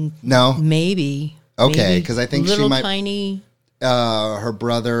 No? Maybe. Okay, because I think little she might... tiny... her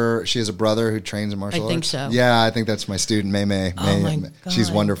brother, she has a brother who trains in martial arts. I think so. Yeah, I think that's my student, May. Oh, my God.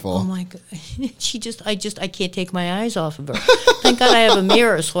 She's wonderful. Oh, my God. I can't take my eyes off of her. Thank God I have a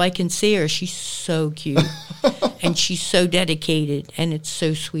mirror so I can see her. She's so cute. And she's so dedicated, and it's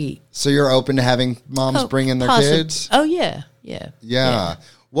so sweet. So you're open to having moms bring in their kids? Oh, yeah.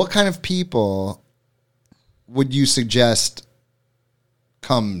 What kind of people would you suggest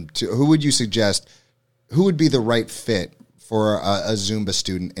who would you suggest, who would be the right fit for a Zumba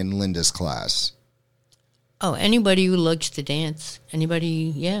student in Linda's class? Oh, anybody who likes to dance.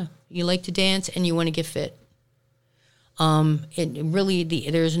 Anybody, you like to dance and you want to get fit.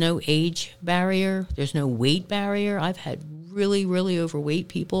 There's no age barrier. There's no weight barrier. I've had really, really overweight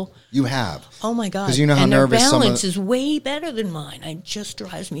people. You have? Oh, my God. Because you know how nervous their balance is way better than mine. It just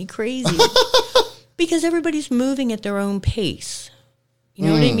drives me crazy. Because everybody's moving at their own pace. You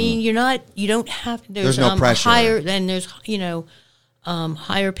know what I mean? You don't have, there's no pressure. There's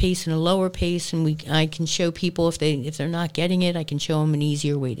higher pace and a lower pace, and I can show people if they're not getting it, I can show them an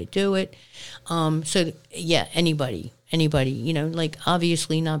easier way to do it. Anybody, like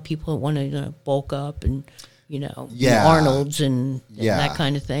obviously not people that want to bulk up and, Arnold's and that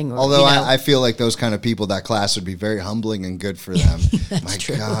kind of thing. Or, although I feel like those kind of people, that class would be very humbling and good for them. My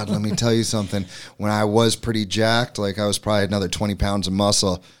true. God, let me tell you something. When I was pretty jacked, like I was probably another 20 pounds of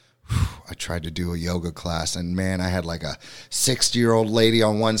muscle, I tried to do a yoga class, and man, I had like a 60-year-old lady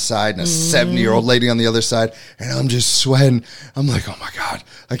on one side and a 70-year-old lady on the other side, and I'm just sweating. I'm like, oh my God,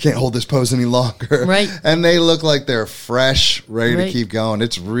 I can't hold this pose any longer. Right. And they look like they're fresh, ready to keep going.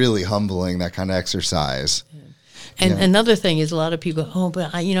 It's really humbling, that kind of exercise. And another thing is a lot of people go,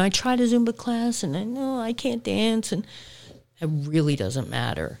 but I tried a Zumba class and I know I can't dance, and it really doesn't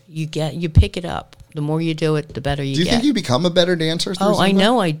matter. You pick it up. The more you do it, the better you get. Do you think you become a better dancer through Zumba?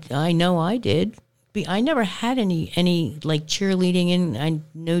 I know I did. I never had any like cheerleading and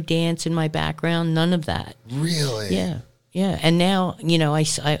no dance in my background, none of that. Really? Yeah. And now,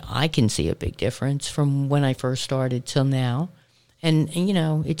 I can see a big difference from when I first started till now. And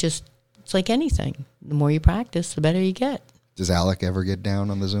it's like anything. The more you practice, the better you get. Does Alec ever get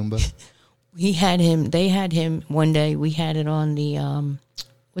down on the Zumba? They had him one day. We had it on the,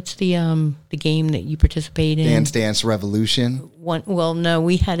 what's the game that you participate in? Dance Revolution? No,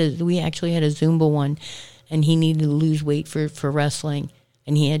 we actually had a Zumba one, and he needed to lose weight for wrestling,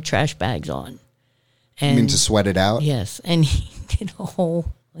 and he had trash bags on. And, you mean to sweat it out? Yes, and he did a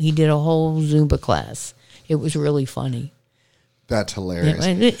whole Zumba class. It was really funny. That's hilarious.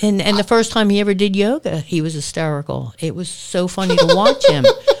 And the first time he ever did yoga, he was hysterical. It was so funny to watch him.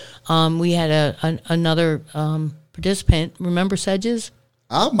 We had another participant. Remember Sedges?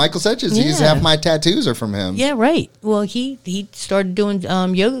 Oh, Michael Sedges. Yeah. Half my tattoos are from him. Yeah, right. Well, he started doing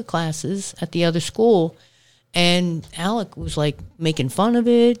yoga classes at the other school, and Alec was like making fun of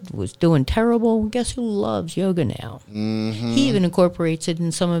it, was doing terrible. Guess who loves yoga now? Mm-hmm. He even incorporates it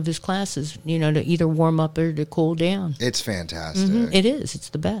in some of his classes, to either warm up or to cool down. It's fantastic. Mm-hmm. It is. It's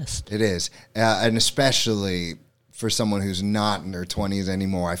the best. It is. And especially for someone who's not in their 20s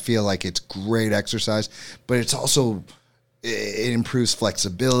anymore, I feel like it's great exercise, but it's also... It improves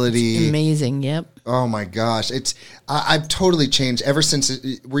flexibility. It's amazing, yep. Oh my gosh, I've totally changed ever since.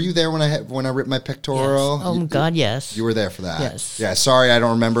 Were you there when I ripped my pectoral? Yes. Oh God, yes. You were there for that. Yes. Yeah. Sorry, I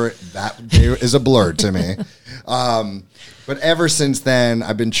don't remember it. That day is a blur to me. But ever since then,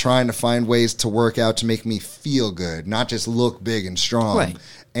 I've been trying to find ways to work out to make me feel good, not just look big and strong. Right.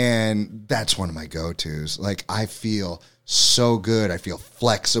 And that's one of my go-tos. Like I feel so good. I feel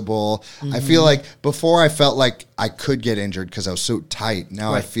flexible. Mm-hmm. I feel like before I felt like I could get injured because I was so tight.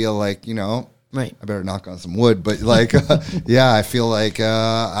 Now I feel like, right. I better knock on some wood, but like, I feel like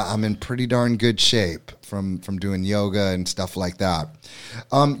I'm in pretty darn good shape from doing yoga and stuff like that.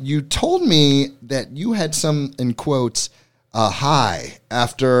 You told me that you had some, in quotes, a high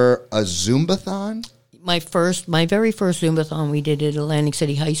after a Zumbathon. My very first Zumbathon we did at Atlantic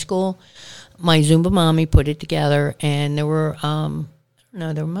City High School. My Zumba mommy put it together, and there were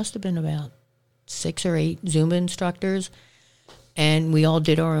there must have been about 6 or 8 Zumba instructors, and we all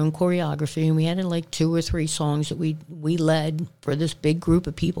did our own choreography, and we had like 2 or 3 songs that we led for this big group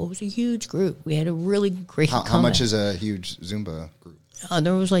of people. It was a huge group. We had a really great. How much is a huge Zumba group?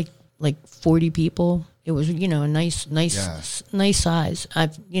 There was like 40 people. It was, a nice size.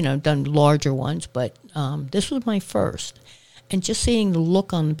 I've, done larger ones, but this was my first. And just seeing the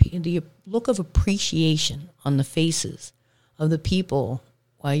look the look of appreciation on the faces of the people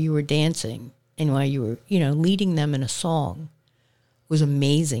while you were dancing and while you were, leading them in a song was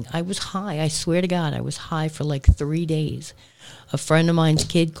amazing. I was high. I swear to God, I was high for like 3 days. A friend of mine's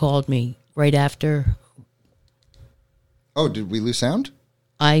kid called me right after. Oh, did we lose sound?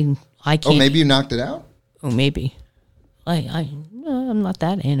 I can't. Oh, maybe you knocked it out? Oh, maybe. I'm not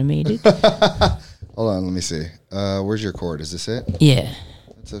that animated. Hold on, let me see. Where's your cord? Is this it? Yeah.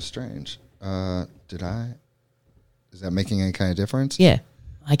 That's so strange. Is that making any kind of difference? Yeah.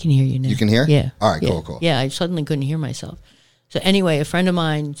 I can hear you now. You can hear? Yeah. All right, yeah. cool. Yeah, I suddenly couldn't hear myself. So anyway, a friend of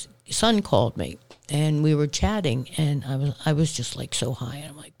mine's son called me, and we were chatting, and I was just like so high.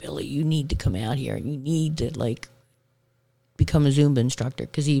 And I'm like, Billy, you need to come out here, and you need to like become a Zumba instructor,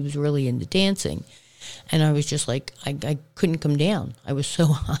 because he was really into dancing. And I was just like, I couldn't come down. I was so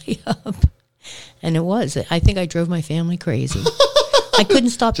high up. And it was. I think I drove my family crazy. I couldn't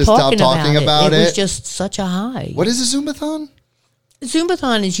stop talking about it. It was just such a high. What is a Zumbathon?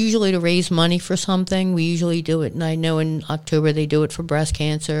 Zumbathon is usually to raise money for something. We usually do it, and I know in October they do it for breast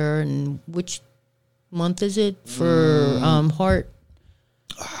cancer. And which month is it for heart?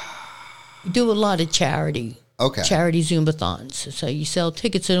 We do a lot of charity. Okay. Charity Zumbathons. So you sell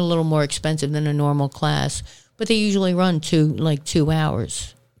tickets that are a little more expensive than a normal class, but they usually run 2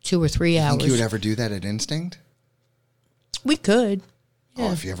 hours, 2 or 3 hours. Think you would ever do that at Instinct? We could. Yeah.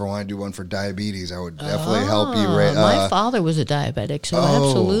 Oh, if you ever want to do one for diabetes, I would definitely help you. My father was a diabetic, so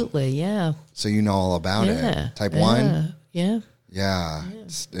absolutely, yeah. So you know all about it. Type 1? Yeah. Yeah.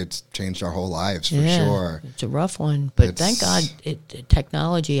 It's changed our whole lives for sure. It's a rough one, but thank God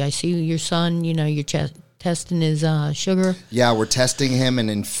technology. I see your son, you're testing his sugar. Yeah, we're testing him, and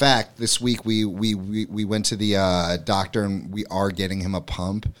in fact, this week we went to the doctor, and we are getting him a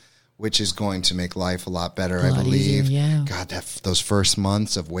pump, which is going to make life a lot better, I believe. Easier, yeah. God, those first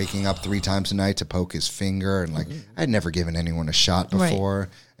months of waking up 3 times a night to poke his finger, and I'd never given anyone a shot before,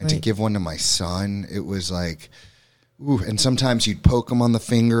 and to give one to my son, it was like, ooh. And sometimes you'd poke him on the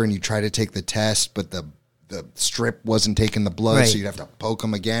finger, and you try to take the test, but the strip wasn't taking the blood, so you'd have to poke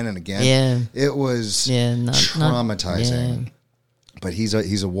him again and again. Yeah, it was traumatizing. But he's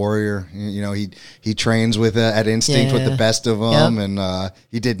a warrior. He trains with at Instinct with the best of them, and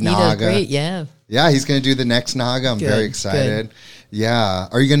he did Naga. He does great, yeah. He's going to do the next Naga. I'm very excited. Good. Yeah,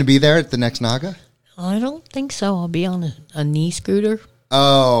 are you going to be there at the next Naga? I don't think so. I'll be on a knee scooter.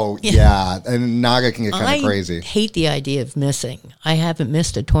 Oh, yeah. And Naga can get kind of crazy. I hate the idea of missing. I haven't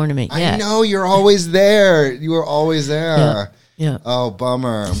missed a tournament yet. I know. You're always there. You were always there. Yeah. Oh,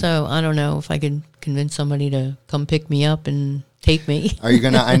 bummer. So I don't know if I could convince somebody to come pick me up and take me. Are you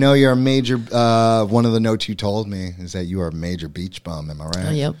going to? I know you're a major, one of the notes you told me is that you are a major beach bum. Am I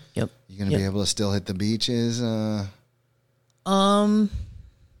right? Yep. You going to be able to still hit the beaches?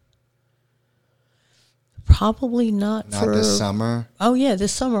 Probably not for this summer. Oh yeah,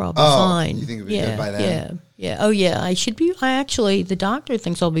 this summer I'll be fine. You think it'll be good by then? Yeah. Oh yeah, I should be. The doctor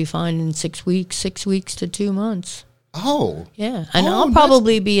thinks I'll be fine in 6 weeks, 6 weeks to 2 months. Oh. Yeah, and I'll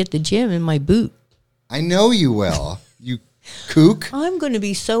probably be at the gym in my boot. I know you will. You kook. I'm going to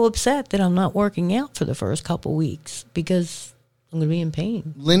be so upset that I'm not working out for the first couple weeks because I'm going to be in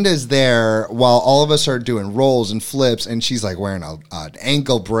pain. Linda's there while all of us are doing rolls and flips, and she's like wearing an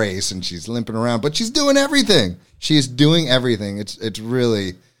ankle brace, and she's limping around, but she's doing everything. She's doing everything. It's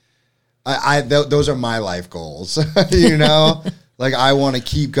really, those are my life goals, Like, I want to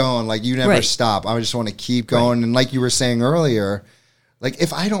keep going. Like, you never stop. I just want to keep going. Right. And like you were saying earlier, like,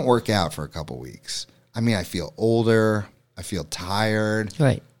 if I don't work out for a couple weeks, I feel older. I feel tired.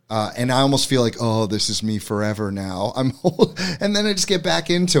 Right. And I almost feel like, oh, this is me forever now. I'm old. And then I just get back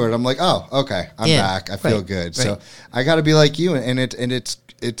into it. I'm like, oh, okay, I'm back. I feel good. Right. So I got to be like you. And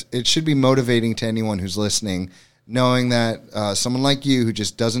it should be motivating to anyone who's listening, knowing that someone like you who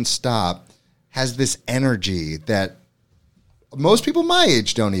just doesn't stop has this energy that most people my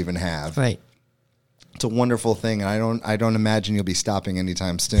age don't even have. Right. It's a wonderful thing, and I don't imagine you'll be stopping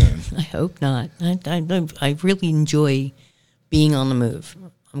anytime soon. I hope not. I really enjoy being on the move.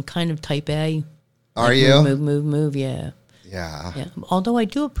 I'm kind of type A. Are you? Move, yeah. Yeah. Although I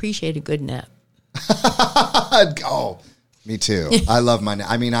do appreciate a good nap. Oh, me too. I love my nap.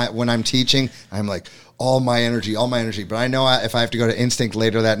 I mean, when I'm teaching, I'm like, all my energy. But I know if I have to go to Instinct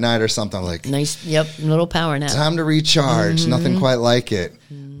later that night or something, I'm like, nice, little power nap. Time to recharge. Nothing quite like it.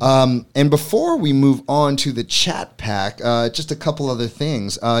 And before we move on to the chat pack, just a couple other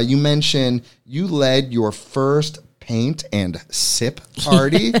things. You mentioned you led your first paint and sip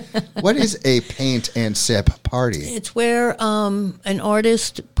party. What is a paint and sip party? It's where an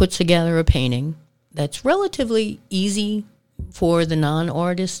artist puts together a painting that's relatively easy for the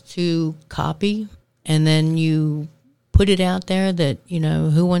non-artist to copy, and then you put it out there that,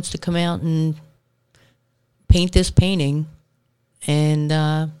 who wants to come out and paint this painting. And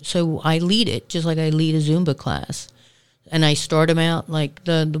so I lead it, just like I lead a Zumba class. And I start them out like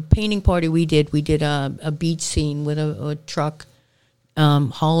the painting party we did a beach scene with a truck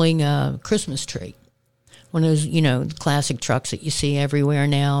hauling a Christmas tree. One of those, the classic trucks that you see everywhere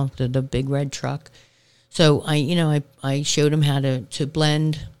now, the big red truck. So I showed them how to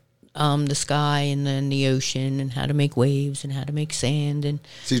blend the sky and then the ocean, and how to make waves and how to make sand, and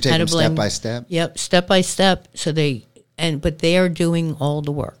so you take them step by step. Yep, step by step. So but they are doing all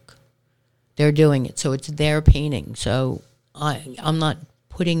the work. They're doing it, so it's their painting. So I'm not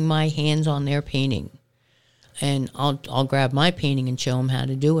putting my hands on their painting, and I'll grab my painting and show them how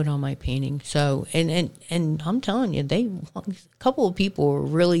to do it on my painting. So and I'm telling you, a couple of people were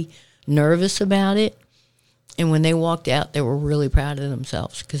really nervous about it. And when they walked out, they were really proud of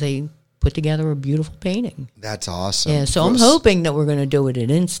themselves because they put together a beautiful painting. That's awesome. Yeah, so I'm hoping that we're going to do it at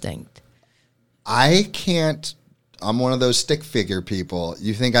Instinct. I can't. I'm one of those stick figure people.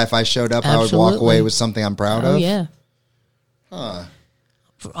 You think if I showed up, Absolutely. I would walk away with something I'm proud of? Oh, yeah. Huh.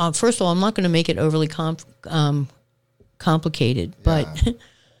 First of all, I'm not going to make it overly complicated, but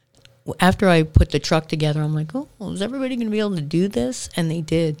after I put the truck together, I'm like, oh, is everybody going to be able to do this? And they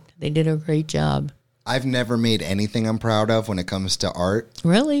did. They did a great job. I've never made anything I'm proud of when it comes to art.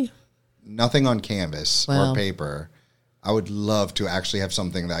 Really? Nothing on canvas Wow. or paper. I would love to actually have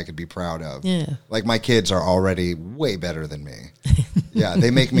something that I could be proud of. Yeah. Like my kids are already way better than me. Yeah,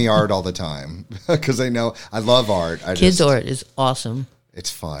 they make me art all the time because they know I love art. Kids' art is awesome. It's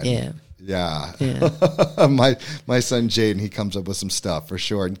fun. Yeah. Yeah. Yeah. my son Jaden, he comes up with some stuff for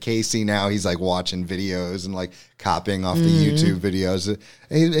sure. And Casey now, he's like watching videos and like copying off the YouTube videos.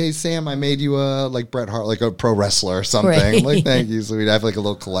 Hey Sam, I made you like Bret Hart, like a pro wrestler or something. Right. I'm like, thank you. So we'd have like a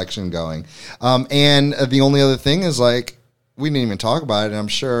little collection going. And the only other thing is like, we didn't even talk about it, and I'm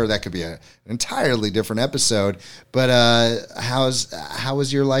sure that could be an entirely different episode. But how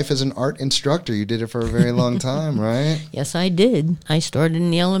was your life as an art instructor? You did it for a very long time, right? Yes, I did. I started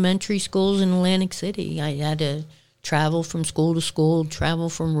in the elementary schools in Atlantic City. I had to travel from school to school, travel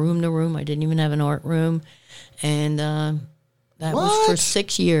from room to room. I didn't even have an art room. And that was for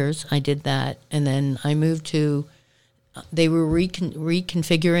 6 years. I did that. And then I moved to, they were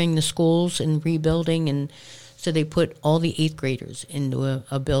reconfiguring the schools and rebuilding, and so they put all the 8th graders into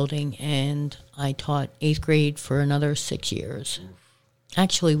a building, and I taught 8th grade for another 6 years.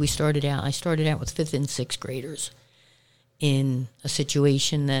 Actually, I started out with 5th and 6th graders in a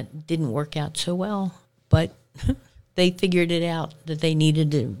situation that didn't work out so well, but they figured it out that they needed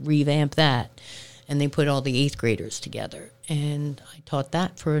to revamp that, and they put all the 8th graders together. And I taught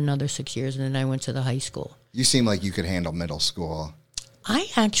that for another 6 years, and then I went to the high school. You seem like you could handle middle school.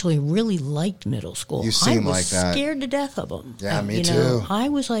 I actually really liked middle school. You seem like that. I was scared to death of them. Yeah, me too. I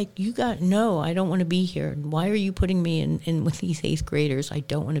was like, I don't want to be here. Why are you putting me in with these 8th graders? I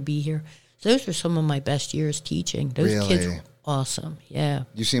don't want to be here. So those are some of my best years teaching. Those kids were awesome. Yeah.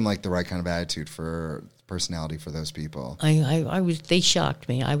 You seem like the right kind of attitude for personality for those people. They shocked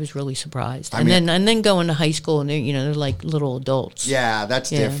me. I was really surprised. And then going to high school, and they're like little adults. Yeah, that's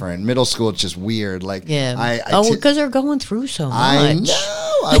different. Middle school, it's just weird. Like, because they're going through so much. I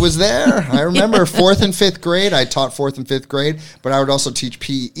know. I was there. I remember 4th and 5th grade. I taught 4th and 5th grade, but I would also teach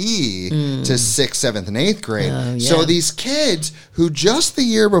PE to 6th, 7th, and 8th grade. Oh, yeah. So these kids who just the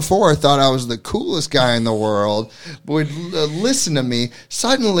year before thought I was the coolest guy in the world would listen to me.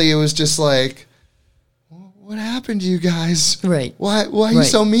 Suddenly, it was just like, what happened to you guys? Right. Why are you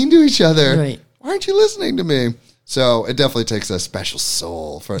so mean to each other? Right. Why aren't you listening to me? So it definitely takes a special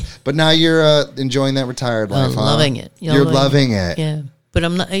soul but now you're enjoying that retired life, huh? Loving it. You're loving it. Yeah. But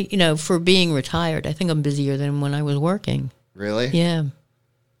I'm not, for being retired, I think I'm busier than when I was working. Really? Yeah.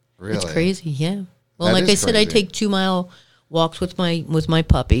 Really? It's crazy, yeah. Well, That like is I said, I crazy. take 2 Mile walks with my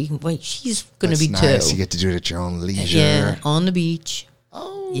puppy. Wait, she's going to be nice. 2. You get to do it at your own leisure. Yeah, on the beach.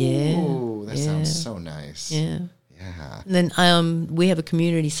 Oh, Yeah, that sounds so nice. Yeah. Yeah. And then we have a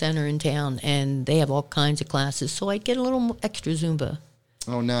community center in town, and they have all kinds of classes. So I get a little extra Zumba.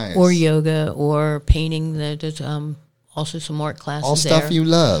 Oh, nice. Or yoga, or painting. There's also some art classes. All stuff there. you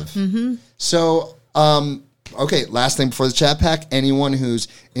love. Mm-hmm. So, okay, last thing before the chat pack. Anyone who's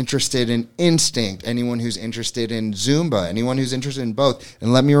interested in Instinct, anyone who's interested in Zumba, anyone who's interested in both.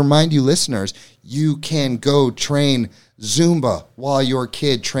 And let me remind you, listeners, you can go train Zumba while your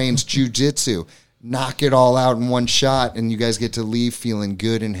kid trains jiu-jitsu. Knock it all out in one shot, and you guys get to leave feeling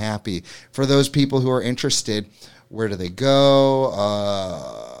good and happy. For those people who are interested, where do they go?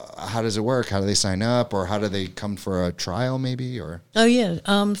 How does it work? How do they sign up? Or how do they come for a trial maybe? Or Oh, yeah.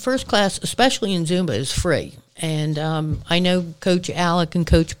 First class, especially in Zumba, is free. And I know Coach Alec and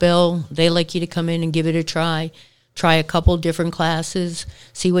Coach Bill, they like you to come in and give it a try. Try a couple different classes,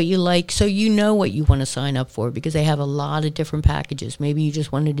 see what you like, so you know what you want to sign up for, because they have a lot of different packages. Maybe you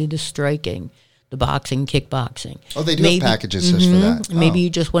just want to do the striking, the boxing, kickboxing. Oh, they do have packages just for that. Maybe you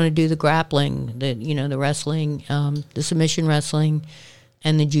just want to do the grappling, the wrestling, the submission wrestling,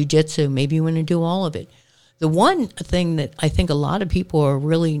 and the jiu-jitsu. Maybe you want to do all of it. The one thing that I think a lot of people are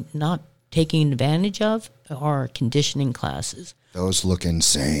really not taking advantage of are conditioning classes. Those look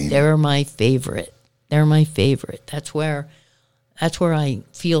insane. They're my favorite. That's where I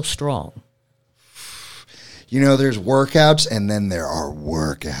feel strong. You know, there's workouts, and then there are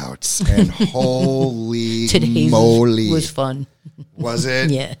workouts. And holy Today's moly. was fun. Was it?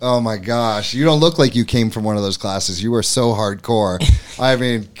 Yeah. Oh, my gosh. You don't look like you came from one of those classes. You were so hardcore. I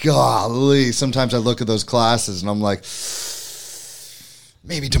mean, golly. Sometimes I look at those classes, and I'm like,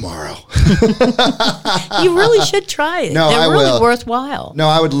 maybe tomorrow. You really should try it. No, They're I really will. worthwhile. No,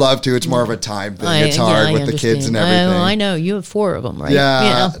 I would love to. It's more of a time thing. It's hard with the kids and everything. I know. You have 4 of them, right?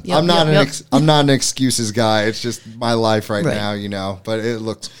 Yeah, Yep, I'm not yep. I'm not an excuses guy. It's just my life right Right. now, you know. But it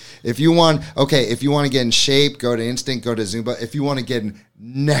looks. If you want to get in shape, go to Instinct, go to Zumba. If you want to get in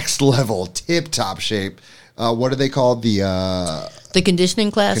next level, tip top shape, what are they called? The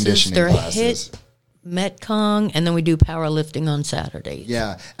conditioning classes. conditioning They're classes. HIIT, Metcon, and then we do powerlifting on Saturdays.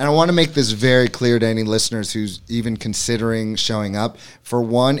 Yeah, and I want to make this very clear to any listeners who's even considering showing up. For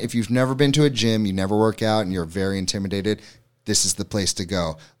one, if you've never been to a gym, you never work out, and you're very intimidated, this is the place to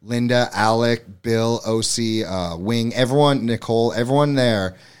go. Linda, Alec, Bill, OC, Wing, everyone, Nicole, everyone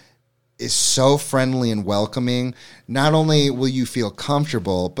there is so friendly and welcoming. Not only will you feel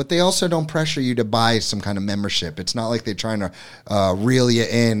comfortable, but they also don't pressure you to buy some kind of membership. It's not like they're trying to reel you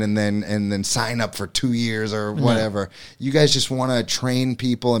in and then sign up for 2 years or whatever. You guys just want to train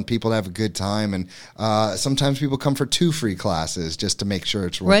people and people to have a good time. And sometimes people come for 2 free classes just to make sure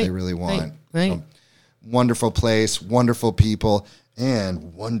it's what they really want. Right. So, wonderful place, wonderful people,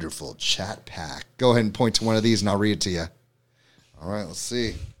 and wonderful chat pack. Go ahead and point to one of these and I'll read it to you. All right, let's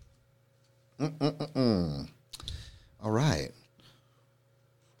see. All right.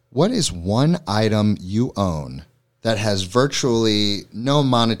 What is one item you own that has virtually no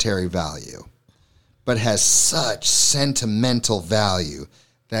monetary value, but has such sentimental value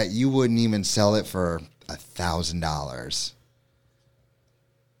that you wouldn't even sell it for $1,000?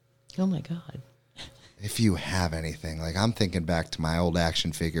 Oh, my God. If you have anything. Like, I'm thinking back to my old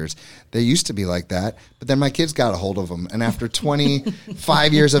action figures. They used to be like that, but then my kids got a hold of them, and after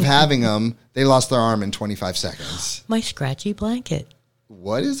 25 years of having them, they lost their arm in 25 seconds. My scratchy blanket.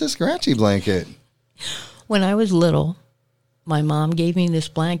 What is a scratchy blanket? When I was little, my mom gave me this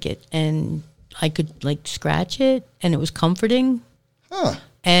blanket, and I could, scratch it, and it was comforting. Huh.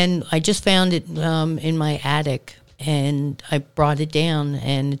 And I just found it in my attic, and I brought it down,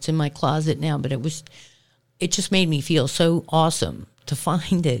 and it's in my closet now, but it just made me feel so awesome to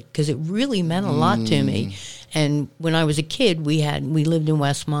find it, because it really meant a lot to me. And when I was a kid, we lived in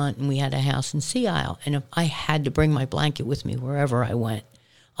Westmont, and we had a house in Sea Isle, and if I had to bring my blanket with me wherever I went.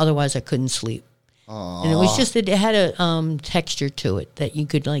 Otherwise, I couldn't sleep. Aww. And it was just that it had a texture to it that you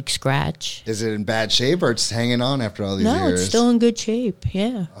could scratch. Is it in bad shape or it's hanging on after all these years? No, it's still in good shape.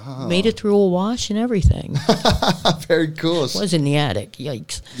 Yeah, made it through a wash and everything. Very cool. It was in the attic.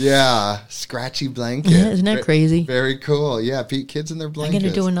 Yikes. Yeah, scratchy blanket. Yeah, isn't that crazy? Very cool. Yeah, kids in their blankets. I'm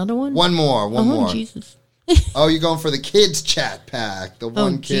gonna do another one. One more. Jesus. Oh, you're going for the kids chat pack. The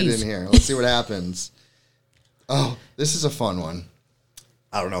one kid in here. Let's see what happens. Oh, this is a fun one.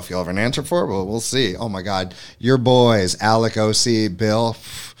 I don't know if you'll have an answer for it, but we'll see. Oh, my God. Your boys, Alec, OC, Bill,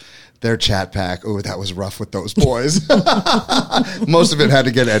 their chat pack. Oh, that was rough with those boys. Most of it had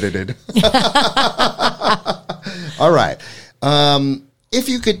to get edited. All right. If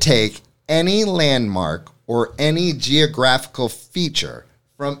you could take any landmark or any geographical feature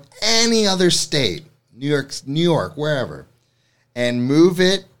from any other state, New York, wherever, and move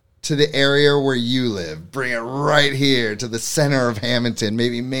it to the area where you live. Bring it right here to the center of Hammonton,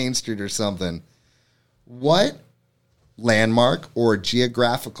 maybe Main Street or something. What landmark or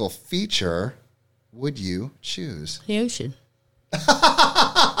geographical feature would you choose? The ocean.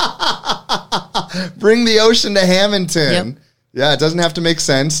 Bring the ocean to Hammonton. Yep. Yeah, it doesn't have to make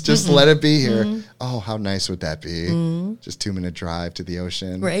sense. Just let it be here. Oh, how nice would that be? Just 2-minute drive to the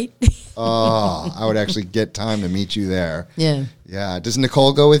ocean. Right? Oh, I would actually get time to meet you there. Yeah. Yeah. Does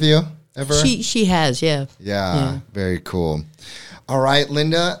Nicole go with you ever? She has, yeah. Yeah. Very cool. All right,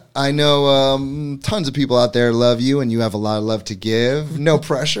 Linda, I know tons of people out there love you and you have a lot of love to give. No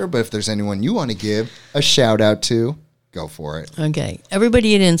pressure, but if there's anyone you want to give a shout out to, go for it. Okay.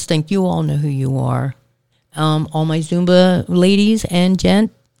 Everybody at Instinct, you all know who you are. All my Zumba ladies and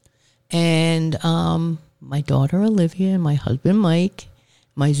gent, and my daughter Olivia, and my husband Mike,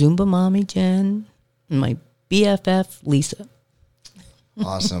 my Zumba mommy Jen, and my BFF Lisa.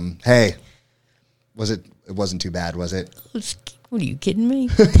 Awesome. Hey, it wasn't too bad, was it? What are you kidding me?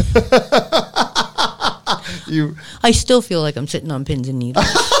 You I still feel like I'm sitting on pins and needles.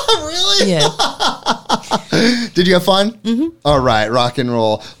 really? Yeah. Did you have fun? Mm-hmm. All right, rock and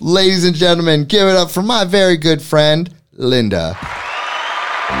roll. Ladies and gentlemen, give it up for my very good friend, Linda.